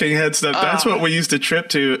the Talking Head stuff. That's what we used to trip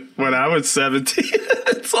to when I was 17.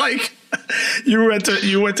 It's like you went to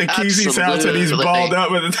Kesey's house and he's balled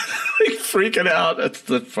up with freaking out. That's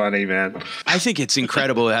funny, man. I think it's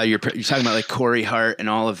incredible how you're talking about like Corey Hart and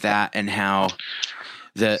all of that, and how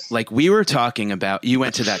we were talking about, you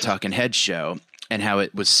went to that Talking Head show and how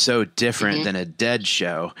it was so different than a Dead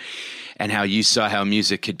show, and how you saw how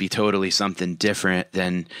music could be totally something different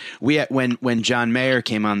than when John Mayer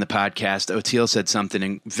came on the podcast. O'Teal said something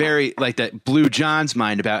and very like that blew John's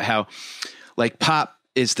mind about how like pop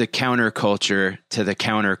is the counterculture to the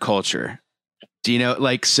counterculture. Do you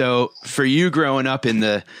know, so for you growing up in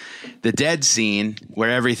the Dead scene where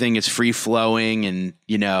everything is free flowing and,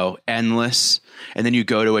 endless, and then you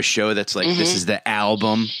go to a show that's like, this is the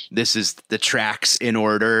album, this is the tracks in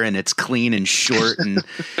order, and it's clean and short, and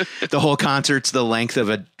the whole concert's the length of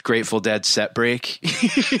a Grateful Dead set break.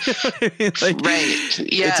 Right.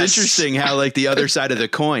 Yes. It's interesting how the other side of the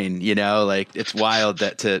coin, it's wild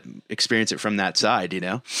that to experience it from that side,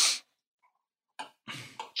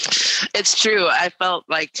 It's true. I felt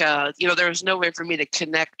like, there was no way for me to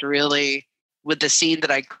connect really with the scene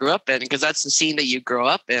that I grew up in, because that's the scene that you grow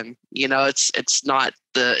up in. It's not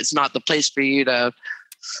the place for you to,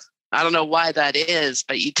 I don't know why that is,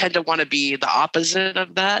 but you tend to want to be the opposite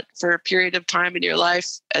of that for a period of time in your life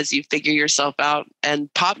as you figure yourself out.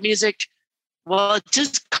 And pop music, well, it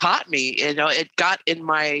just caught me, it got in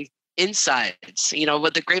my insides.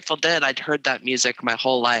 With the Grateful Dead, I'd heard that music my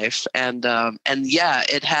whole life, and yeah,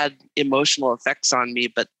 it had emotional effects on me,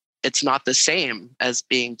 but it's not the same as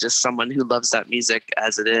being just someone who loves that music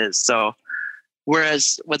as it is. So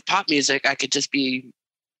whereas with pop music, I could just be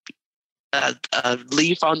a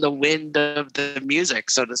leaf on the wind of the music,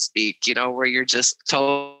 so to speak, where you're just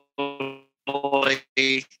totally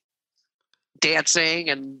dancing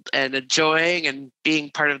and enjoying and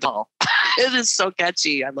being part of the whole. It is so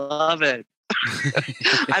catchy. I love it.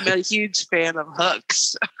 I'm a huge fan of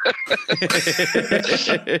hooks.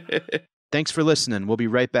 Thanks for listening. We'll be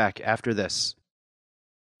right back after this.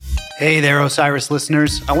 Hey there, Osiris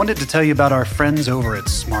listeners. I wanted to tell you about our friends over at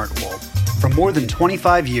Smartwool. For more than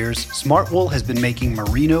 25 years, Smartwool has been making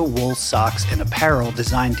merino wool socks and apparel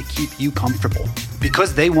designed to keep you comfortable.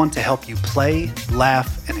 Because they want to help you play,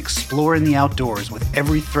 laugh, and explore in the outdoors with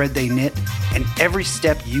every thread they knit and every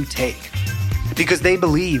step you take. Because they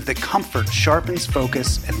believe that comfort sharpens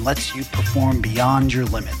focus and lets you perform beyond your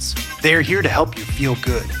limits. They're here to help you feel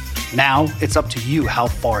good. Now, it's up to you how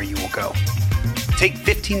far you will go. Take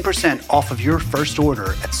 15% off of your first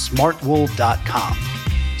order at smartwool.com.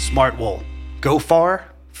 Smartwool. Go far,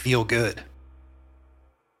 feel good.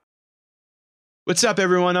 What's up,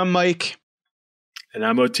 everyone? I'm Mike. And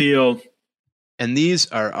I'm Oteil. And these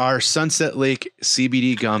are our Sunset Lake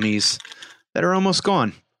CBD gummies that are almost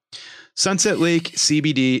gone. Sunset Lake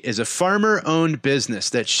CBD is a farmer-owned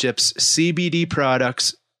business that ships CBD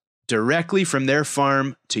products directly from their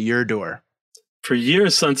farm to your door. For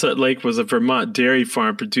years, Sunset Lake was a Vermont dairy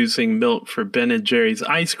farm producing milk for Ben & Jerry's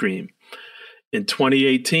ice cream. In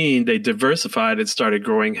 2018, they diversified and started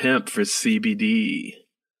growing hemp for CBD.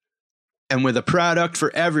 And with a product for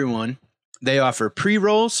everyone, they offer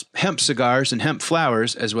pre-rolls, hemp cigars, and hemp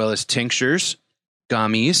flowers, as well as tinctures,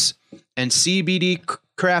 gummies, and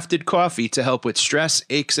CBD-crafted coffee to help with stress,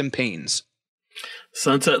 aches, and pains.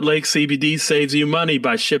 Sunset Lake CBD saves you money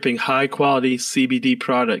by shipping high-quality CBD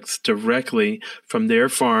products directly from their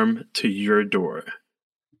farm to your door.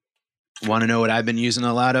 Want to know what I've been using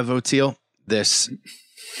a lot of, Oteil? This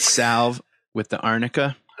salve with the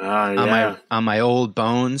arnica on my old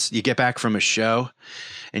bones. You get back from a show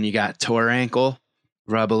and you got tore ankle,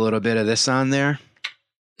 rub a little bit of this on there.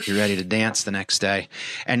 You're ready to dance the next day.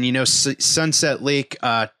 And Sunset Lake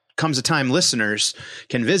comes a time listeners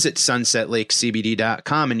can visit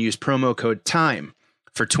sunsetlakecbd.com and use promo code TIME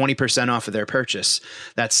for 20% off of their purchase.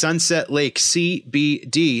 That's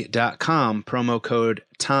sunsetlakecbd.com, promo code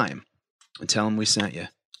TIME. And tell them we sent you.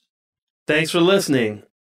 Thanks for listening.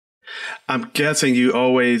 I'm guessing you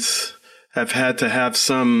always have had to have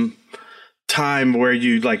some time where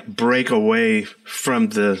you break away from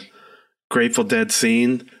the Grateful Dead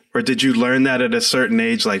scene, or did you learn that at a certain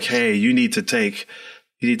age? Hey, you need to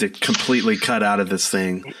completely cut out of this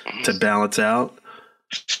thing to balance out?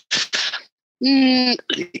 No,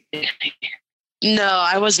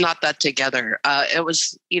 I was not that together. It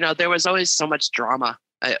was, there was always so much drama.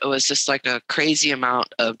 It was just like a crazy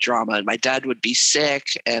amount of drama. And my dad would be sick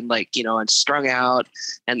and and strung out.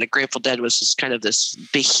 And the Grateful Dead was just kind of this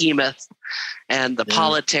behemoth and the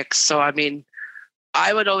politics. So, I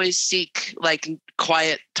would always seek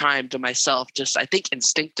quiet time to myself, just I think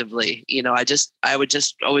instinctively, I would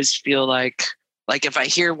just always feel like if I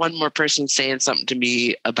hear one more person saying something to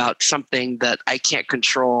me about something that I can't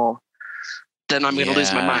control, then I'm going to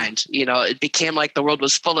lose my mind. It became like the world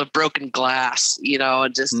was full of broken glass,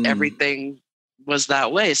 and just everything was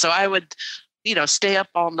that way. So I would, stay up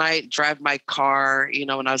all night, drive my car,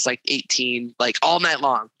 when I was 18, all night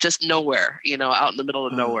long, just nowhere, out in the middle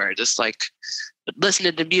of nowhere, just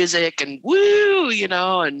listening to music and woo,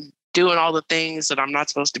 and doing all the things that I'm not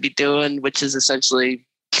supposed to be doing, which is essentially,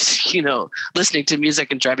 listening to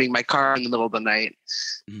music and driving my car in the middle of the night.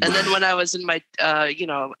 And then when I was in my,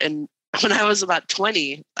 when I was about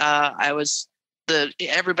 20,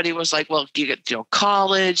 everybody was like, well, you got to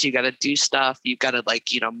college, you got to do stuff, you got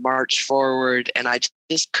to march forward. And I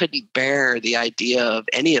just couldn't bear the idea of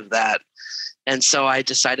any of that. And so I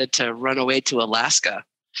decided to run away to Alaska.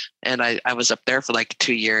 And I was up there for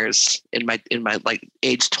 2 years in my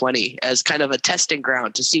age 20 as kind of a testing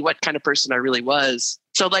ground to see what kind of person I really was.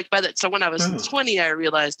 So so when I was 20, I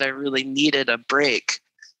realized I really needed a break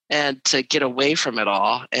and to get away from it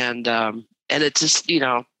all. And it just,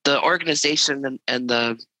 the organization and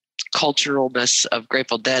the culturalness of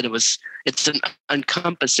Grateful Dead, it's an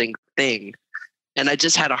encompassing thing. And I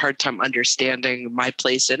just had a hard time understanding my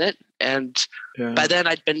place in it. And by then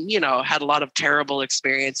I'd been, had a lot of terrible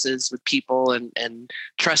experiences with people and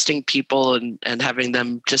trusting people and having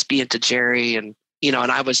them just be into Jerry. And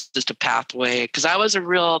and I was just a pathway because I was a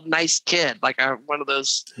real nice kid, like one of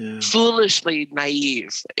those foolishly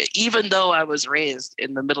naive, even though I was raised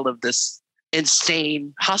in the middle of this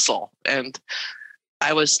insane hustle. And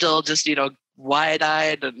I was still just,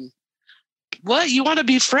 wide-eyed and, what, you want to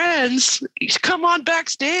be friends? Come on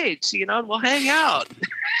backstage, and we'll hang out.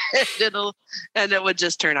 and it would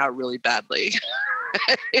just turn out really badly,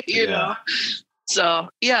 you know? So,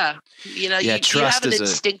 you have an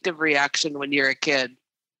instinctive reaction when you're a kid.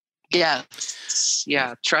 Yeah.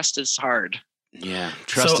 Yeah. Trust is hard. Yeah.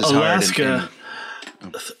 Trust is Alaska,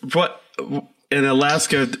 hard. What in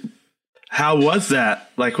Alaska, how was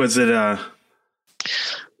that? Like, was it a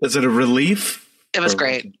relief? It was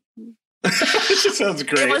great. It sounds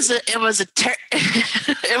great. It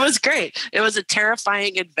was great. It was a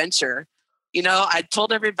terrifying adventure. I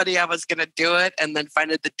told everybody I was going to do it, and then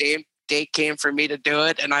finally the day came for me to do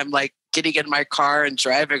it, and I'm like getting in my car and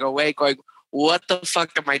driving away going, what the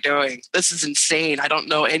fuck am I doing? This is insane. I don't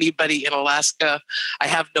know anybody in Alaska. I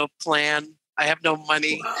have no plan. I have no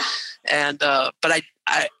money. Wow. And but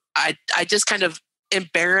I just kind of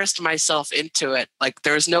embarrassed myself into it. Like,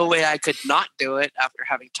 there was no way I could not do it after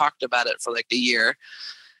having talked about it for like a year.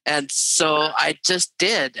 And so I just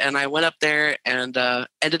did. And I went up there and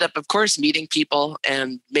ended up, of course, meeting people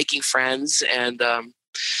and making friends and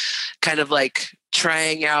kind of like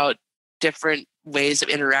trying out different ways of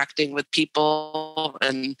interacting with people.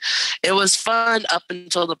 And it was fun up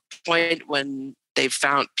until the point when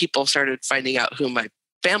people started finding out who my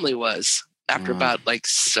family was after about like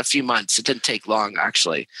a few months. It didn't take long,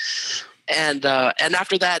 actually. And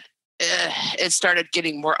after that, it started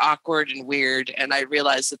getting more awkward and weird. And I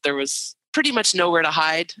realized that there was pretty much nowhere to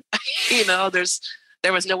hide.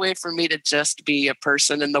 There was no way for me to just be a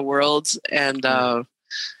person in the world. And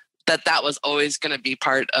that was always going to be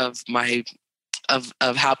part of my of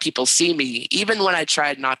how people see me, even when I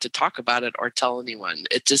tried not to talk about it or tell anyone.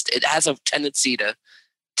 It has a tendency to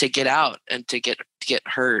get out and to get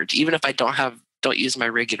heard, even if I don't use my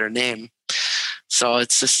regular name. So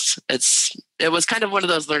it was kind of one of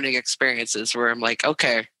those learning experiences where I'm like,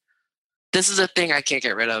 okay, this is a thing I can't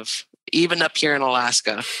get rid of. Even up here in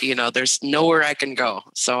Alaska, there's nowhere I can go.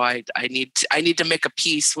 So I need to make a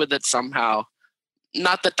peace with it somehow.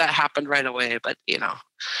 Not that happened right away, but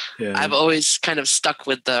I've always kind of stuck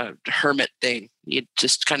with the hermit thing. You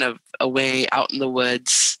just kind of away out in the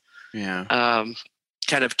woods. Yeah.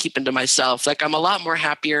 Kind of keeping to myself. Like, I'm a lot more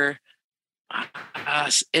happier.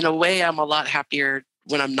 In a way, I'm a lot happier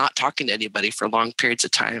when I'm not talking to anybody for long periods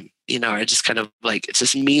of time. I just kind of like, it's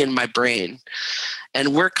just me and my brain,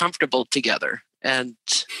 and we're comfortable together, and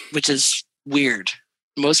which is weird.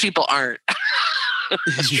 Most people aren't.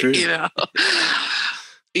 It's true.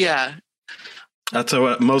 Yeah. That's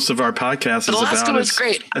what most of our podcast is about. Alaska was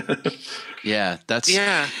great. Yeah.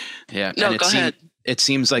 Yeah. No, go ahead. It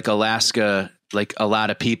seems like Alaska, like a lot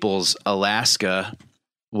of people's Alaska,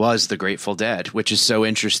 was the Grateful Dead, which is so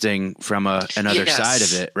interesting from another side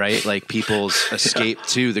of it, right? Like, people's escape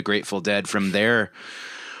to the Grateful Dead from their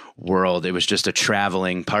world. It was just a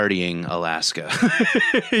traveling, partying Alaska.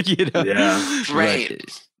 Yeah.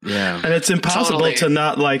 Right. Yeah. And it's impossible to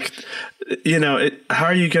not, like, how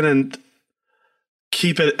are you going to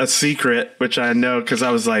keep it a secret, which I know, because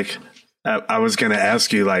I was like, I was going to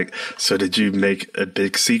ask you, like, so did you make a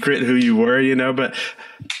big secret who you were, but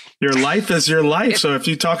your life is your life. So if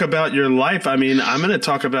you talk about your life, I mean, I'm going to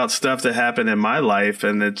talk about stuff that happened in my life,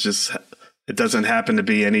 and it doesn't happen to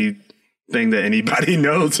be anything that anybody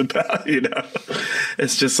knows about,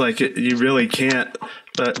 It's just like, you really can't,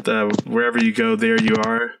 but wherever you go, there you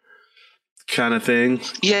are kind of thing.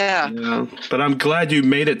 Yeah. But I'm glad you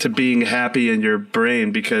made it to being happy in your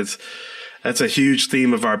brain, because that's a huge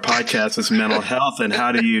theme of our podcast is mental health. And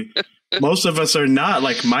how do you, most of us are not,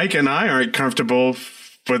 like Mike and I aren't comfortable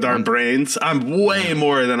with our brains. I'm way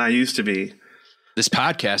more than I used to be. This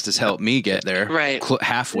podcast has helped me get there, right?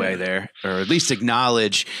 Halfway there, or at least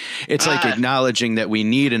acknowledge. It's like acknowledging that we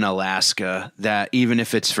need in Alaska, that even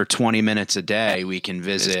if it's for 20 minutes a day, we can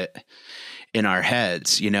visit in our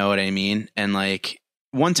heads. You know what I mean? And like,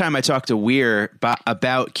 one time I talked to Weir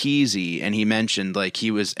about Kesey, and he mentioned like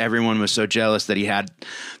everyone was so jealous that he had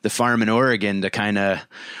the farm in Oregon to kind of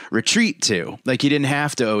retreat to. Like, he didn't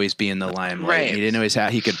have to always be in the limelight. Right. He didn't always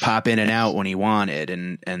he could pop in and out when he wanted.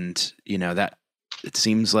 And that it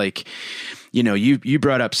seems like, you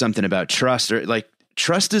brought up something about trust, or like,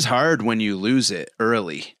 trust is hard when you lose it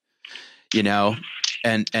early,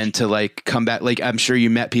 and to like come back. Like, I'm sure you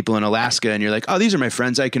met people in Alaska and you're like, oh, these are my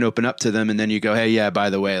friends, I can open up to them. And then you go, hey, yeah, by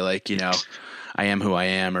the way, like, I am who I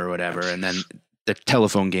am or whatever. And then the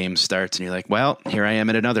telephone game starts and you're like, well, here I am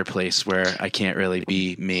at another place where I can't really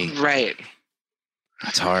be me. Right.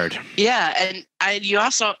 That's hard. Yeah. And you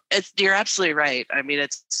also, you're absolutely right. I mean,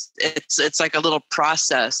 it's like a little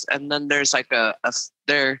process. And then there's like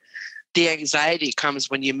the anxiety comes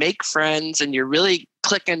when you make friends and you're really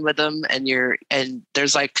clicking with them and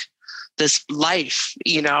there's like this life,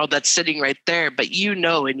 that's sitting right there, but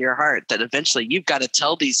in your heart that eventually you've got to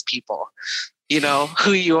tell these people,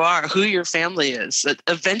 who you are, who your family is. That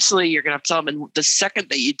eventually you're going to have to tell them. And the second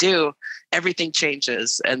that you do, everything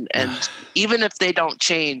changes. And even if they don't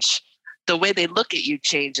change, the way they look at you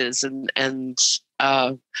changes.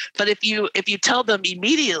 But if you tell them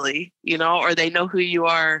immediately, or they know who you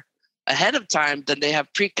are ahead of time, then they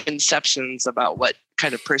have preconceptions about what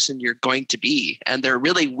kind of person you're going to be. And they're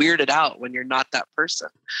really weirded out when you're not that person.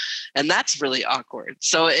 And that's really awkward.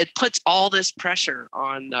 So it puts all this pressure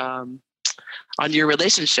on your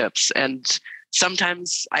relationships. And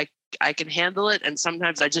sometimes I can handle it. And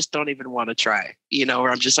sometimes I just don't even want to try, where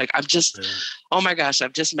I'm just like, oh my gosh,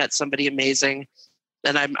 I've just met somebody amazing.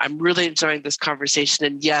 And I'm really enjoying this conversation.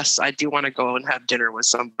 And yes, I do want to go and have dinner with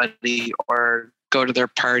somebody or go to their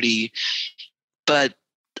party. But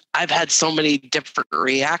I've had so many different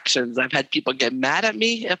reactions. I've had people get mad at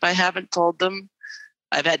me if I haven't told them.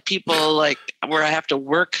 I've had people like where I have to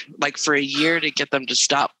work like for a year to get them to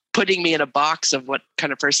stop putting me in a box of what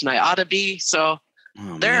kind of person I ought to be. So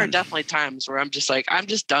there are definitely times where I'm just like, I'm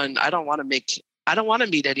just done. I don't want to meet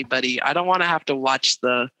anybody. I don't want to have to watch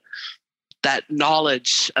that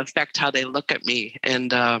knowledge affect how they look at me.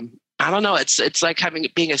 And I don't know. It's like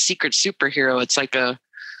being a secret superhero. It's like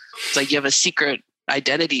you have a secret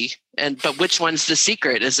identity, but which one's the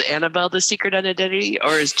secret? Is Annabelle the secret identity,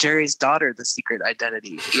 or is Jerry's daughter the secret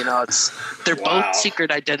identity? They're both secret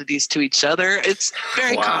identities to each other. It's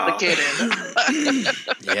very complicated.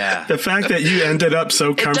 Yeah, the fact that you ended up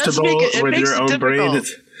so comfortable with your own brain,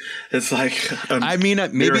 it's like maybe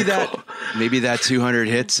that 200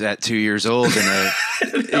 hits at 2 years old, and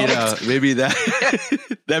maybe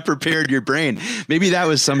that prepared your brain. Maybe that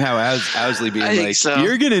was somehow Owsley being like, so.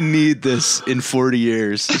 You're gonna need this in 40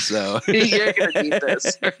 years. So you're gonna need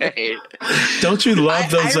this, right? Don't you love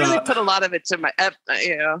those? I really put a lot of it to my, I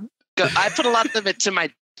put a lot of it to my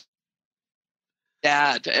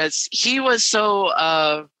dad, as he was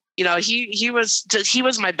so. He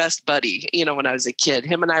was my best buddy, when I was a kid.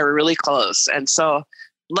 Him and I were really close. And so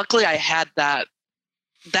luckily I had that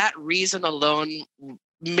reason alone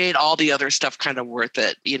made all the other stuff kind of worth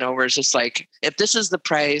it, where it's just like, if this is the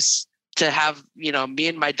price to have, me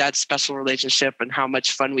and my dad's special relationship and how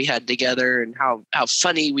much fun we had together and how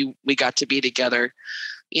funny we got to be together,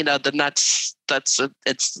 then it's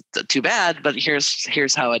too bad, but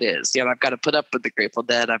here's how it is. I've got to put up with the Grateful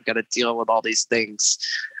Dead. I've got to deal with all these things,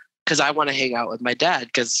 because I want to hang out with my dad,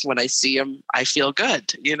 because when I see him, I feel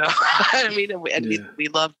good, we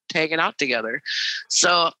love hanging out together.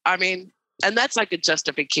 So, and that's like a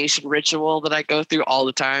justification ritual that I go through all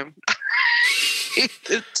the time.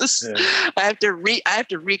 It's just, I have to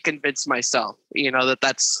reconvince myself,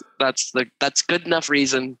 that's good enough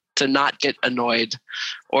reason to not get annoyed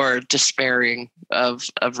or despairing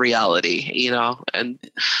of reality, and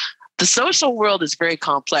the social world is very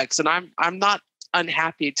complex, and I'm not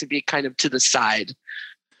unhappy to be kind of to the side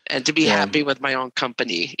and to be happy with my own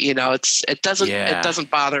company. It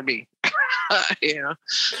doesn't bother me,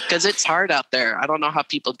 because it's hard out there. I don't know how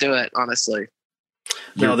people do it, honestly.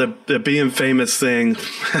 No, the being famous thing.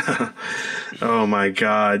 Oh my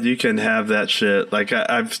God, you can have that shit. Like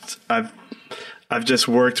I've just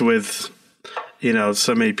worked with,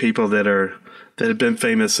 so many people that have been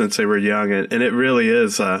famous since they were young, and it really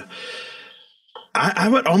is. I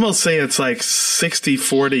would almost say it's like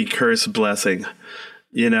 60-40 curse blessing,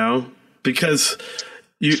 because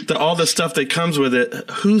all the stuff that comes with it,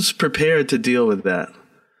 who's prepared to deal with that?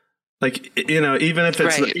 Like, even if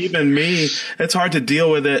it's even me, it's hard to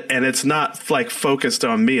deal with it. And it's not like focused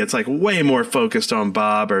on me. It's like way more focused on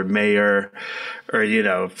Bob or Mayor or,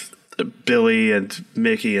 Billy and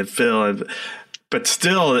Mickey and Phil. But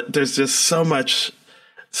still, there's just so much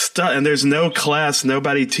stuff, and there's no class.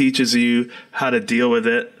 Nobody teaches you how to deal with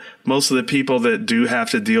it. Most of the people that do have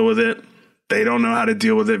to deal with it, they don't know how to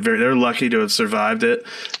deal with it. They're lucky to have survived it.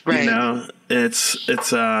 Right.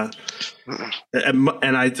 The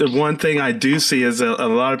one thing I do see is a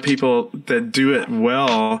lot of people that do it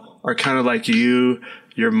well are kind of like you,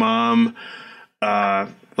 your mom,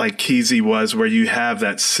 like Keezy was, where you have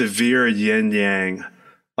that severe yin yang.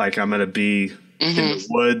 Like, I'm going to be in the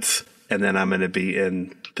woods, and then I'm going to be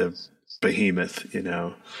in the behemoth,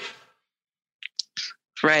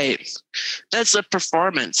 Right. That's a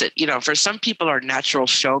performance. For some people are natural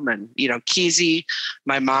showmen. Keezy,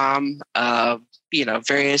 my mom,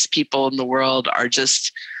 various people in the world are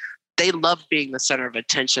just, they love being the center of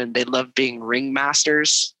attention. They love being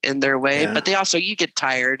ringmasters in their way, but they also, you get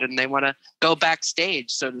tired and they want to go backstage,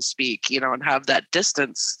 so to speak, and have that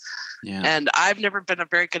distance. Yeah. And I've never been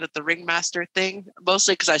very good at the ringmaster thing,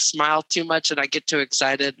 mostly because I smile too much and I get too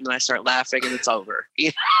excited and I start laughing and it's over.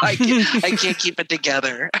 I can't keep it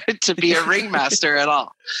together to be a ringmaster at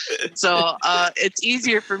all. So it's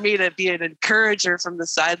easier for me to be an encourager from the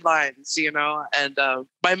sidelines, And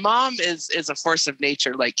my mom is a force of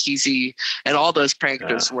nature, like Keezy and all those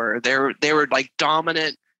pranksters were. They were like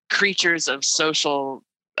dominant creatures of social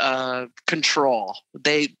control.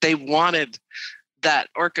 They wanted that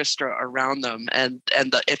orchestra around them, and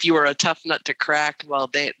if you were a tough nut to crack, well,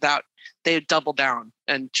 they double down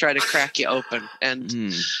and try to crack you open.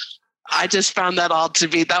 And I just found that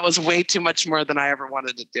was way too much more than I ever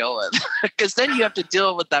wanted to deal with, because then you have to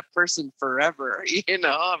deal with that person forever.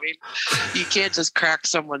 I mean, you can't just crack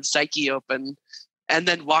someone's psyche open and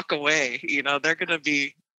then walk away. They're going to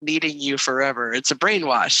be needing you forever. It's a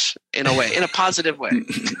brainwash in a way, in a positive way.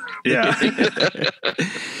 Yeah.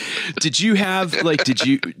 Did you have I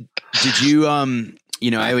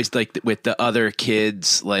always like with the other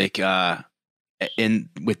kids, like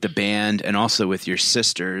with the band and also with your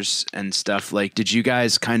sisters and stuff, like, did you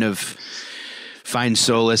guys kind of find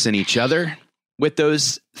solace in each other with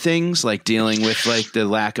those things, like dealing with like the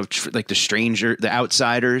lack of the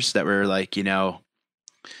outsiders that were like,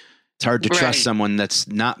 it's hard to trust someone that's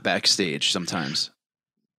not backstage sometimes.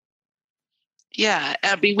 Yeah,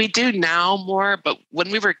 I mean, we do now more, but when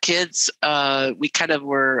we were kids, we kind of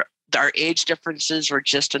were, our age differences were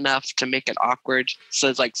just enough to make it awkward. So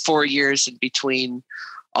it's like 4 years in between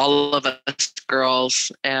all of us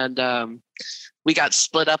girls. And we got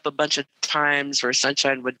split up a bunch of times where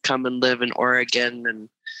Sunshine would come and live in Oregon, and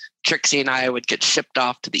Trixie and I would get shipped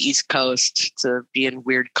off to the East Coast to be in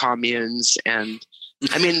weird communes. And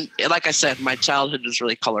I mean, like I said, my childhood was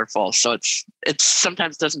really colorful, so it's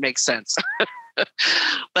sometimes doesn't make sense.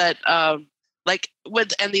 But and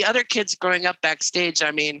the other kids growing up backstage, I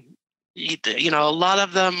mean, a lot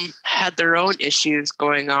of them had their own issues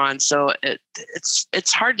going on, so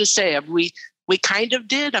it's hard to say. We kind of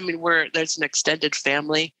did. I mean, there's an extended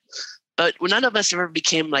family, but none of us ever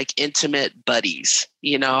became like intimate buddies.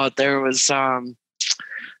 There was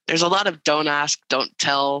there's a lot of don't ask, don't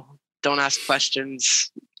tell, don't ask questions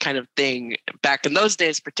kind of thing back in those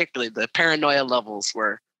days. Particularly, the paranoia levels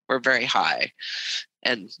were very high,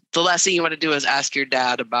 and the last thing you want to do is ask your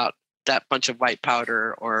dad about that bunch of white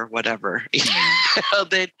powder or whatever.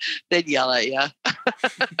 They'd yell at you.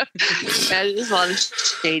 And there's a lot of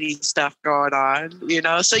shady stuff going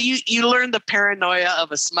on, so you learn the paranoia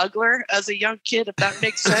of a smuggler as a young kid, if that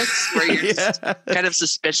makes sense, where you're just kind of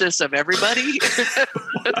suspicious of everybody.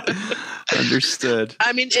 Understood.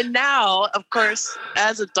 I mean, and now, of course,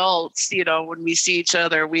 as adults, when we see each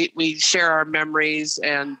other, we share our memories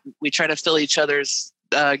and we try to fill each other's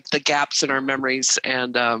the gaps in our memories,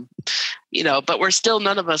 and but we're still,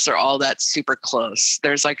 none of us are all that super close.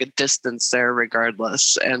 There's like a distance there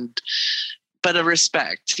regardless, but a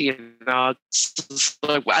respect. It's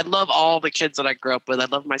like, I love all the kids that I grew up with. I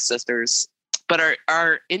love my sisters, but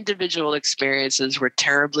our individual experiences were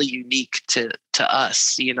terribly unique to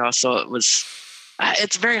us. So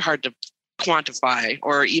it's very hard to quantify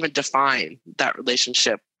or even define that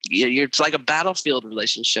relationship. It's like a battlefield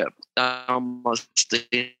relationship, almost,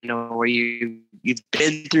 where you've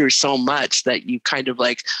been through so much that you kind of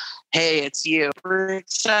like, hey, it's you. We're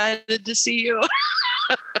excited to see you.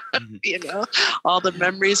 All the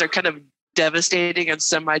memories are kind of devastating and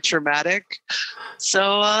semi-traumatic.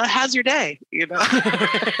 So how's your day?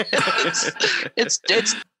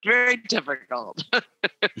 It's very difficult.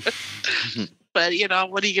 But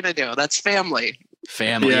what are you going to do? That's family.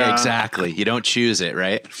 Family, yeah, exactly. You don't choose it,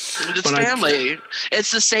 right? It's family.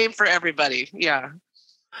 It's the same for everybody. Yeah.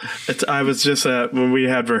 I was just when we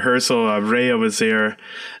had rehearsal, Rhea was here,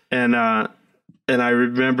 and I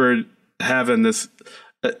remember having this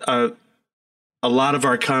a lot of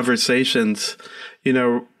our conversations.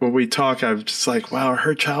 When we talk, I'm just like, wow,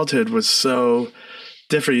 her childhood was so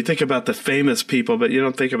different. You think about the famous people, but you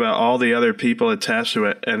don't think about all the other people attached to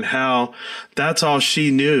it, and how that's all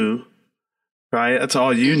she knew. Right? That's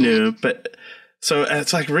all you knew. But so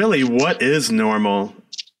it's like, really, what is normal?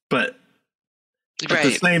 But at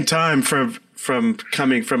the same time, from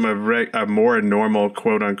coming from a more normal,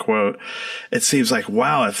 quote unquote, it seems like,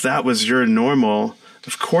 wow, if that was your normal,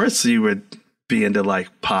 of course you would be into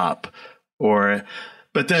like pop or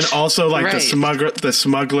But then also like the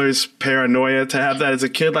smuggler's paranoia to have that as a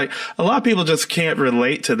kid. Like a lot of people just can't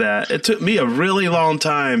relate to that. It took me a really long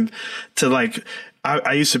time to like,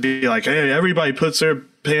 I used to be like, hey, everybody puts their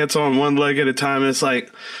pants on one leg at a time. And it's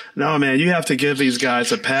like, no, man, you have to give these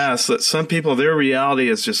guys a pass. That some people, their reality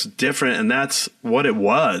is just different. And that's what it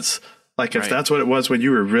was. Like if that's what it was when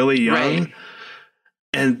you were really young.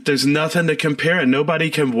 And there's nothing to compare it. Nobody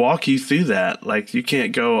can walk you through that. Like you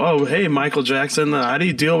can't go, oh, hey, Michael Jackson, how do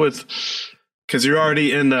you deal with, because you've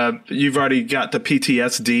already got the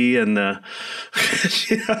PTSD and the,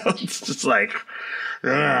 it's just like,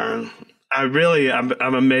 I'm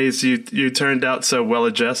amazed you turned out so well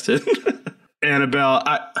adjusted. Annabelle,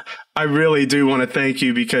 I really do want to thank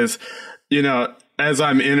you because, as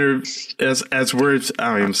I'm as we're, I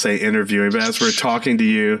don't even say interviewing, but as we're talking to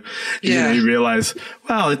you, you realize,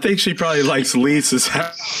 wow, I think she probably likes Lisa's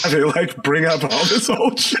having like bring up all this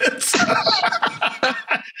old shit.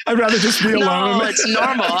 I'd rather just be alone. No, it's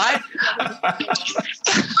normal.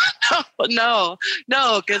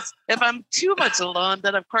 No, because if I'm too much alone,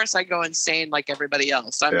 then of course I go insane like everybody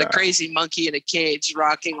else. I'm the crazy monkey in a cage,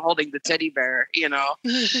 holding the teddy bear, and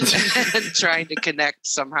trying to connect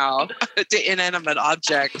somehow to inanimate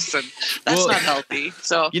objects, and that's not healthy.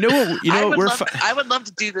 So I would love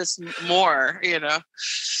to do this more.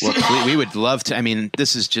 Well, we would love to. I mean,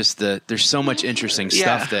 this is just there's so much interesting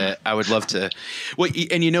stuff that I would love to. Well,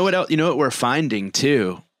 and you know what else? You know what we're finding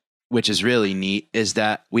too, which is really neat, is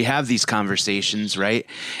that we have these conversations, right?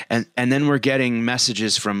 And then we're getting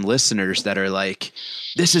messages from listeners that are like,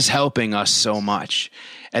 this is helping us so much.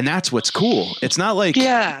 And that's what's cool. It's not like,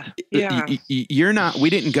 you're not, we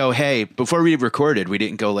didn't go, hey, before we recorded, we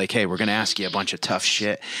didn't go like, hey, we're going to ask you a bunch of tough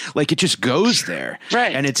shit. Like it just goes there.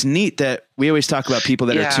 Right. And it's neat that we always talk about people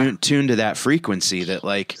that are tuned to that frequency, that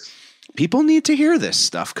like people need to hear this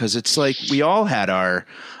stuff. Cause it's like, we all had our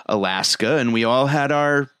Alaska and we all had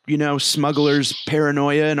our, smuggler's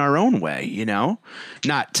paranoia in our own way,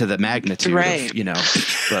 not to the magnitude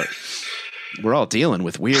of, but we're all dealing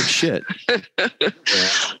with weird shit.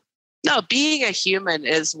 No, being a human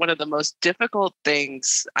is one of the most difficult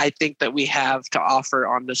things I think that we have to offer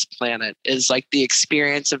on this planet, is like the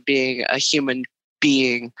experience of being a human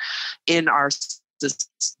being in our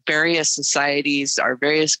various societies, our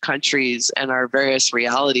various countries, and our various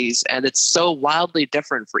realities. And it's so wildly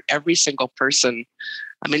different for every single person.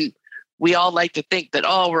 I mean, we all like to think that,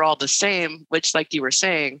 we're all the same, which, like you were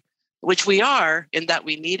saying, which we are, in that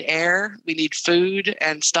we need air, we need food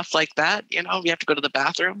and stuff like that. We have to go to the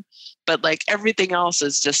bathroom, but like everything else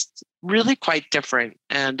is just really quite different.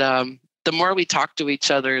 And the more we talk to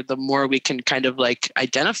each other, the more we can kind of like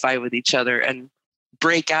identify with each other and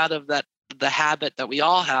break out of the habit that we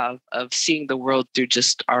all have of seeing the world through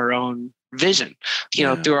just our own vision,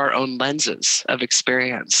 through our own lenses of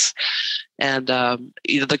experience. And,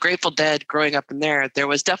 the Grateful Dead, growing up in there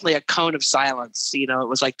was definitely a cone of silence. It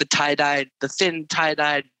was like the thin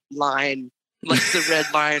tie-dyed line, like the red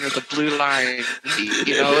line or the blue line,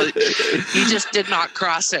 you just did not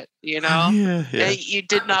cross it, you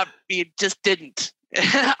just didn't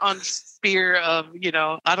on fear of,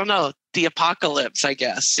 I don't know, the apocalypse, I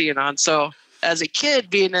guess, and so as a kid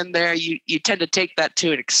being in there, you tend to take that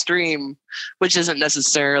to an extreme, which isn't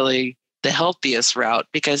necessarily the healthiest route,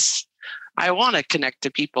 because I want to connect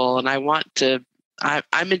to people and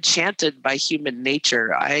I'm enchanted by human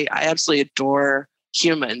nature. I absolutely adore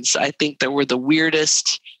humans. I think that we're the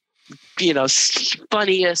weirdest,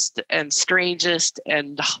 funniest and strangest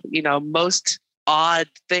and, most odd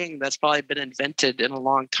thing that's probably been invented in a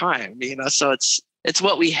long time, so it's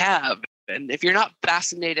what we have. And if you're not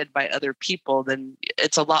fascinated by other people, then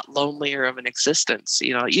it's a lot lonelier of an existence,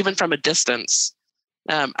 even from a distance.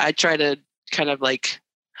 I try to kind of like,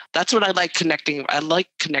 that's what I like connecting. I like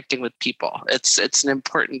connecting with people. It's an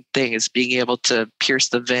important thing, is being able to pierce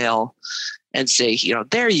the veil and say,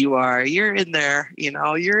 there you are, you're in there,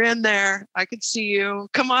 you're in there. I can see you.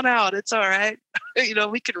 Come on out. It's all right.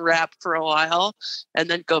 We can rap for a while and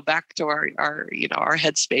then go back to our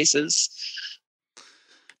headspaces.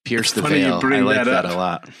 Pierce the veil. I like that a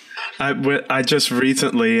lot. I just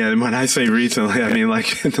recently, and when I say recently, I mean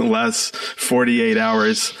like in the last 48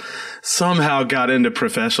 hours, somehow got into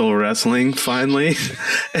professional wrestling finally.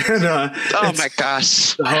 And oh my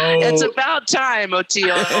gosh. It's about time,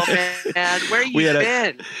 Oteil, man. Where you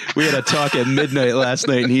been? We had a talk at midnight last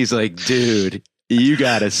night, and he's like, dude, You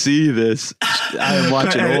gotta see this. I am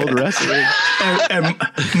watching old wrestling. And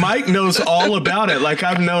Mike knows all about it. Like,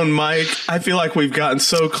 I've known Mike. I feel like we've gotten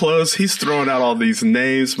so close. He's throwing out all these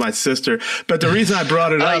names, my sister. But the reason I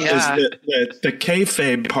brought it up is the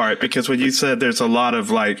kayfabe part, because when you said there's a lot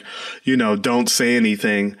of like, don't say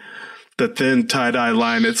anything, the thin tie-dye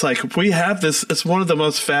line, it's like we have this. It's one of the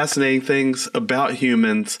most fascinating things about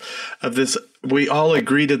humans of this. We all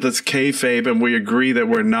agree to this kayfabe, and we agree that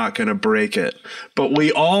we're not going to break it. But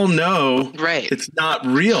we all know it's not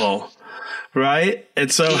real, right?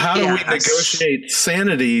 And so how do we negotiate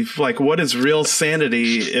sanity? Like, what is real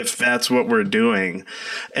sanity if that's what we're doing?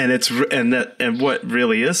 And and what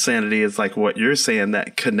really is sanity is like what you're saying,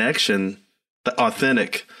 that connection, the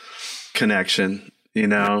authentic connection,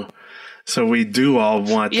 So we do all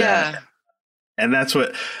want that. And that's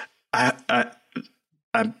what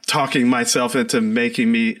I'm talking myself into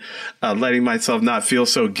making me, letting myself not feel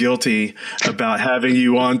so guilty about having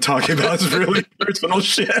you on talking about this really personal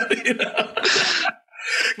shit,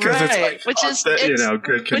 Because it's like, which is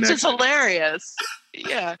good connection. Which is hilarious.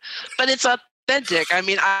 Yeah. But it's authentic. I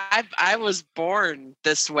mean, I was born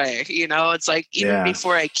this way, it's like even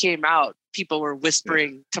before I came out, people were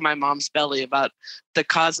whispering to my mom's belly about the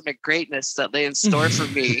cosmic greatness that lay in store for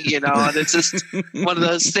me, and it's just one of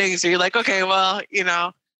those things where you're like, okay, well,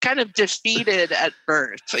 kind of defeated at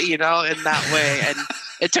birth, in that way. And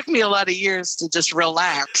it took me a lot of years to just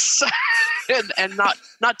relax and not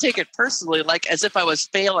take it personally, like as if I was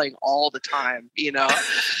failing all the time,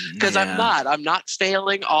 because I'm not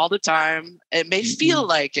failing all the time. It may feel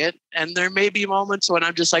like it. And there may be moments when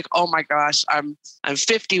I'm just like, oh my gosh, I'm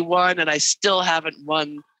 51 and I still haven't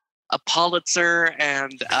won a Pulitzer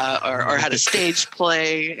and, or had a stage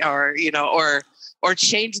play or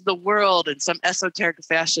changed the world in some esoteric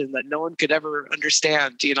fashion that no one could ever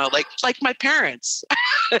understand, like my parents,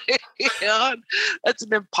 that's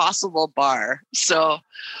an impossible bar. So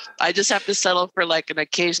I just have to settle for like an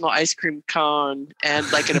occasional ice cream cone and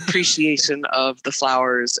like an appreciation of the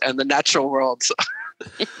flowers and the natural world.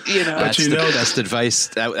 That's the best advice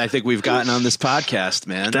that I think we've gotten on this podcast,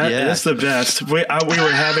 man. That is the best. We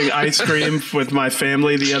were having ice cream with my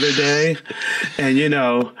family the other day, and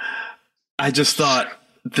I just thought,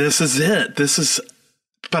 this is it.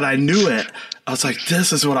 But I knew it. I was like,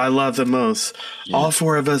 this is what I love the most. Yeah. All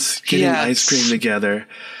four of us getting ice cream together.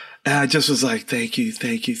 And I just was like, thank you. So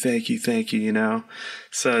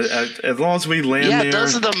as long as we land there. Yeah,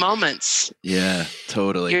 those are the moments. Yeah,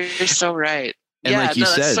 totally. You're so right. And like you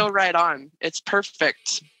said, that's so right on. It's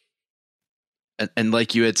perfect. And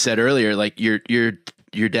like you had said earlier, like your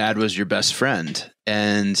dad was your best friend.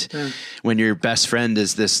 And when your best friend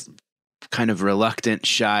is this kind of reluctant,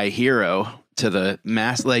 shy hero to the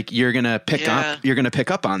mass, like you're going to pick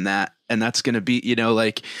up on that. And that's going to be,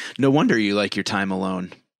 like, no wonder you like your time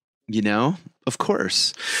alone, of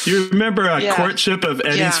course. You remember Courtship of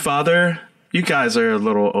Eddie's father? You guys are a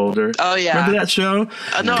little older. Oh yeah. Remember that show?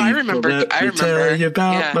 No, I remember. Tell you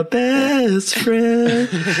about my best friend. I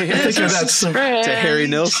think of that song. To Harry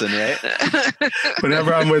Nilsson, right?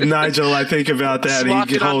 Whenever I'm with Nigel, I think about that.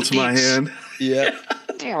 He holds my hand. Yeah.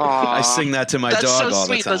 I sing that to my dog all the time. That's so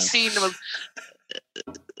sweet. The scene of,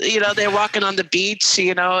 they're walking on the beach,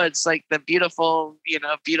 it's like the beautiful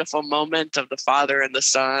moment of the father and the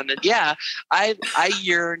son. And I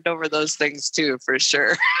yearned over those things too, for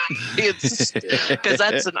sure. It's because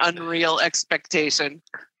that's an unreal expectation,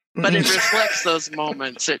 but it reflects those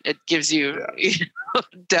moments. It gives you,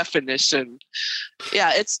 definition.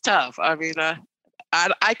 Yeah, it's tough. I mean, I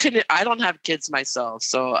don't have kids myself,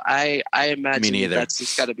 so I imagine that's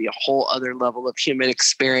just got to be a whole other level of human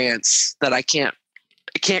experience that I can't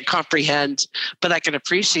comprehend, but I can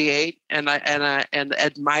appreciate and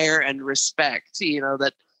admire and respect.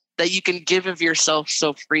 That you can give of yourself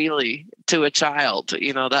so freely to a child.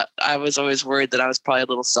 That I was always worried that I was probably a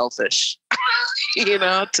little selfish. To be an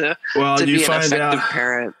effective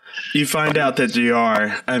parent. You find out that you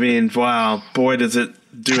are. I mean, wow, boy, does it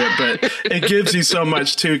do it. But it gives you so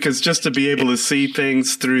much, too, because just to be able to see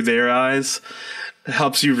things through their eyes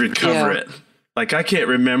helps you recover it. Like, I can't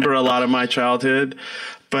remember a lot of my childhood,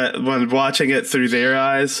 but when watching it through their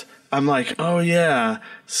eyes, I'm like, oh, yeah.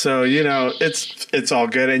 So, it's all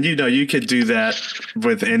good. And, you could do that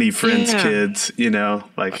with any friend's kids,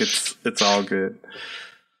 like it's all good.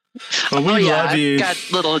 Well, we love you. I've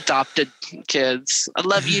got little adopted kids. I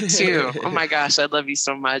love you too. Oh my gosh, I love you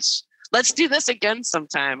so much. Let's do this again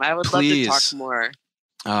sometime. I would love to talk more.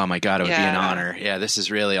 Oh my God, it would be an honor. Yeah, this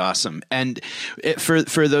is really awesome. And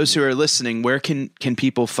for those who are listening, where can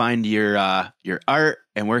people find your art,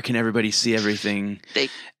 and where can everybody see everything?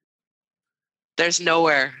 There's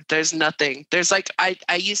nowhere. There's nothing. There's like, I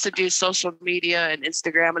used to do social media and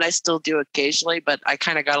Instagram, and I still do occasionally, but I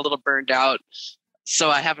kind of got a little burned out. So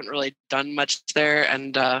I haven't really done much there.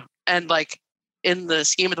 And like in the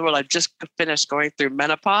scheme of the world, I've just finished going through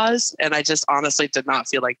menopause, and I just honestly did not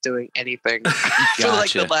feel like doing anything for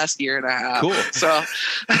like the last year and a half. Cool. So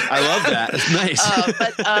I love that. It's nice.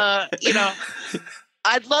 But you know,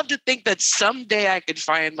 I'd love to think that someday I could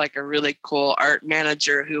find like a really cool art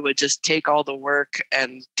manager who would just take all the work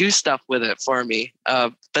and do stuff with it for me.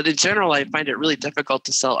 But in general, I find it really difficult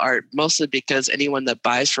to sell art, mostly because anyone that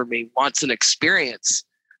buys from me wants an experience.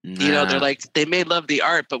 Nah. You know, they're like, they may love the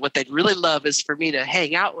art, but what they'd really love is for me to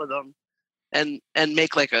hang out with them and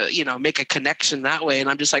make like a, you know, make a connection that way. And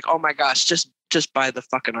I'm just like, oh my gosh, just buy the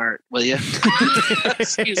fucking art, will you?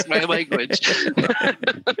 Excuse my language.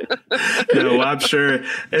 No, I'm sure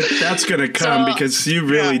that's going to come because you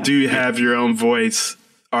really do have your own voice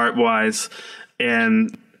art wise.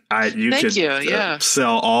 And you could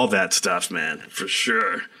sell all that stuff, man, for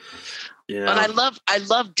sure. Yeah. And I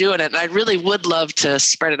love doing it. And I really would love to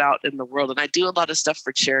spread it out in the world. And I do a lot of stuff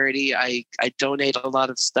for charity. I donate a lot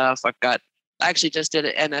of stuff. I actually just did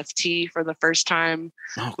an NFT for the first time,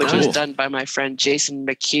 which was done by my friend Jason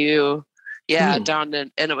McHugh. Yeah,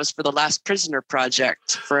 and it was for the Last Prisoner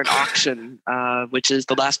Project for an auction, which is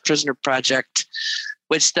the Last Prisoner Project,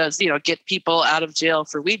 which does, you know, get people out of jail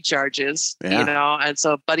for weed charges, you know. And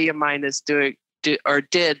so a buddy of mine is did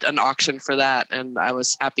an auction for that, and I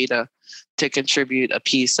was happy to contribute a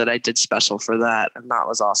piece that I did special for that, and that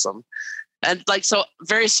was awesome. And like, so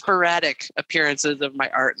very sporadic appearances of my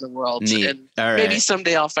art in the world. Neat. And maybe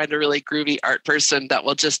someday I'll find a really groovy art person that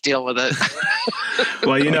will just deal with it.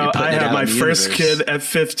 Well, you know, I had my first kid at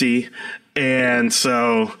 50. And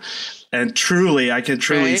so, and truly, I can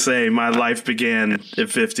truly say my life began at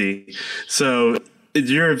 50. So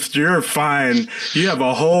you're fine. You have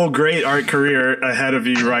a whole great art career ahead of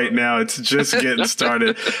you right now. It's just getting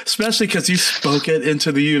started, especially because you spoke it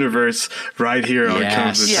into the universe right here on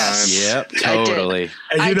Comes the Time. Yep, totally.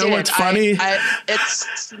 And you know what's funny?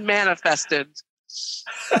 It's manifested.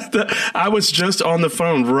 I was just on the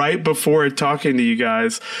phone right before talking to you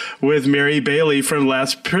guys with Mary Bailey from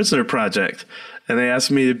Last Prisoner Project. And they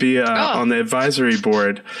asked me to be on the advisory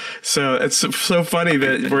board. So it's so funny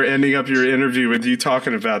that we're ending up your interview with you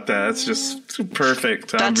talking about that. It's just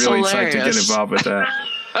perfect. I'm really excited to get involved with that.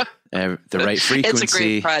 The right frequency. It's a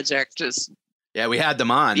great project. Yeah, we had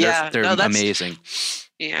them on. Yeah, they're amazing.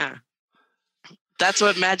 Yeah. That's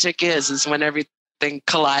what magic is when everything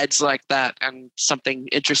collides like that and something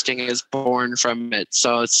interesting is born from it.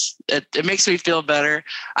 So it makes me feel better.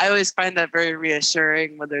 I always find that very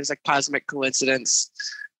reassuring when there's a cosmic coincidence.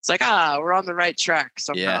 It's like, we're on the right track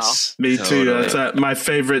somehow. Yes, me too. That's my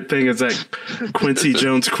favorite thing is that Quincy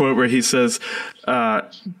Jones quote where he says,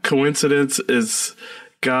 coincidence is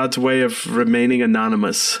God's way of remaining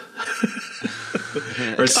anonymous.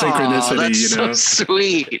 Or synchronicity, that's you know. So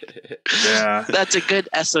sweet. Yeah. That's a good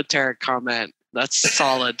esoteric comment. That's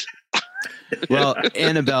solid. Well,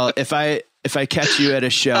 Annabelle, if I catch you at a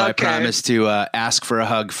show, I promise to ask for a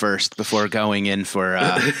hug first before going in for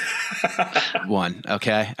one.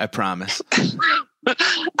 Okay, I promise.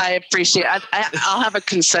 I appreciate it. I'll have a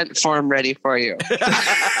consent form ready for you.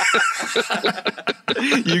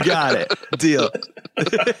 You got it. Deal.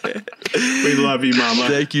 We love you, Mama.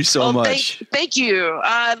 Thank you so much. Thank you.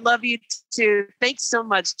 I love you too. Thanks so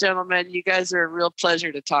much, gentlemen. You guys are a real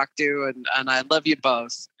pleasure to talk to, and I love you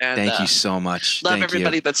both. And thank you so much. Love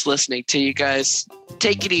everybody that's listening to you guys.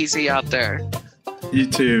 Take it easy out there. You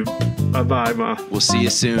too. Bye-bye, Ma. We'll see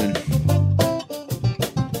you soon.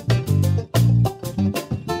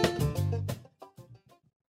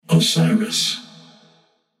 Osiris.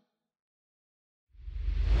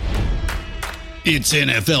 It's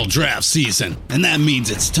NFL draft season, and that means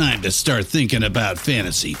it's time to start thinking about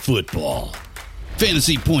fantasy football.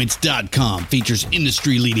 FantasyPoints.com features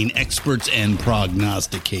industry-leading experts and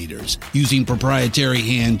prognosticators using proprietary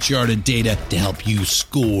hand-charted data to help you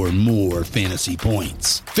score more fantasy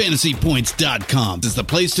points. FantasyPoints.com is the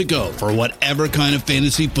place to go for whatever kind of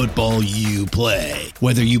fantasy football you play.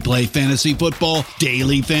 Whether you play fantasy football,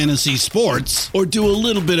 daily fantasy sports, or do a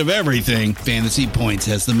little bit of everything, Fantasy Points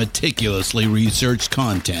has the meticulously researched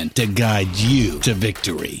content to guide you to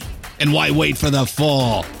victory. And why wait for the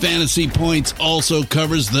fall? Fantasy Points also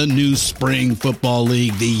covers the new spring football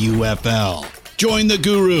league, the UFL. Join the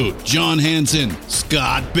guru, John Hansen,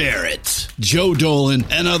 Scott Barrett, Joe Dolan,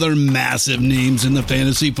 and other massive names in the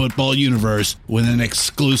fantasy football universe with an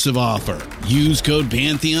exclusive offer. Use code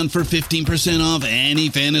Pantheon for 15% off any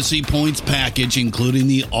Fantasy Points package, including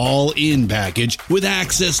the all-in package, with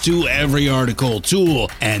access to every article, tool,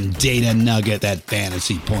 and data nugget that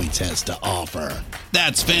Fantasy Points has to offer.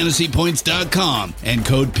 That's fantasypoints.com and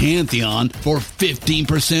code Pantheon for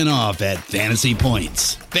 15% off at Fantasy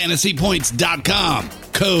Points. Fantasypoints.com,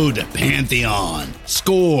 code Pantheon.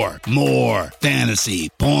 Score more fantasy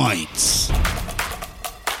points.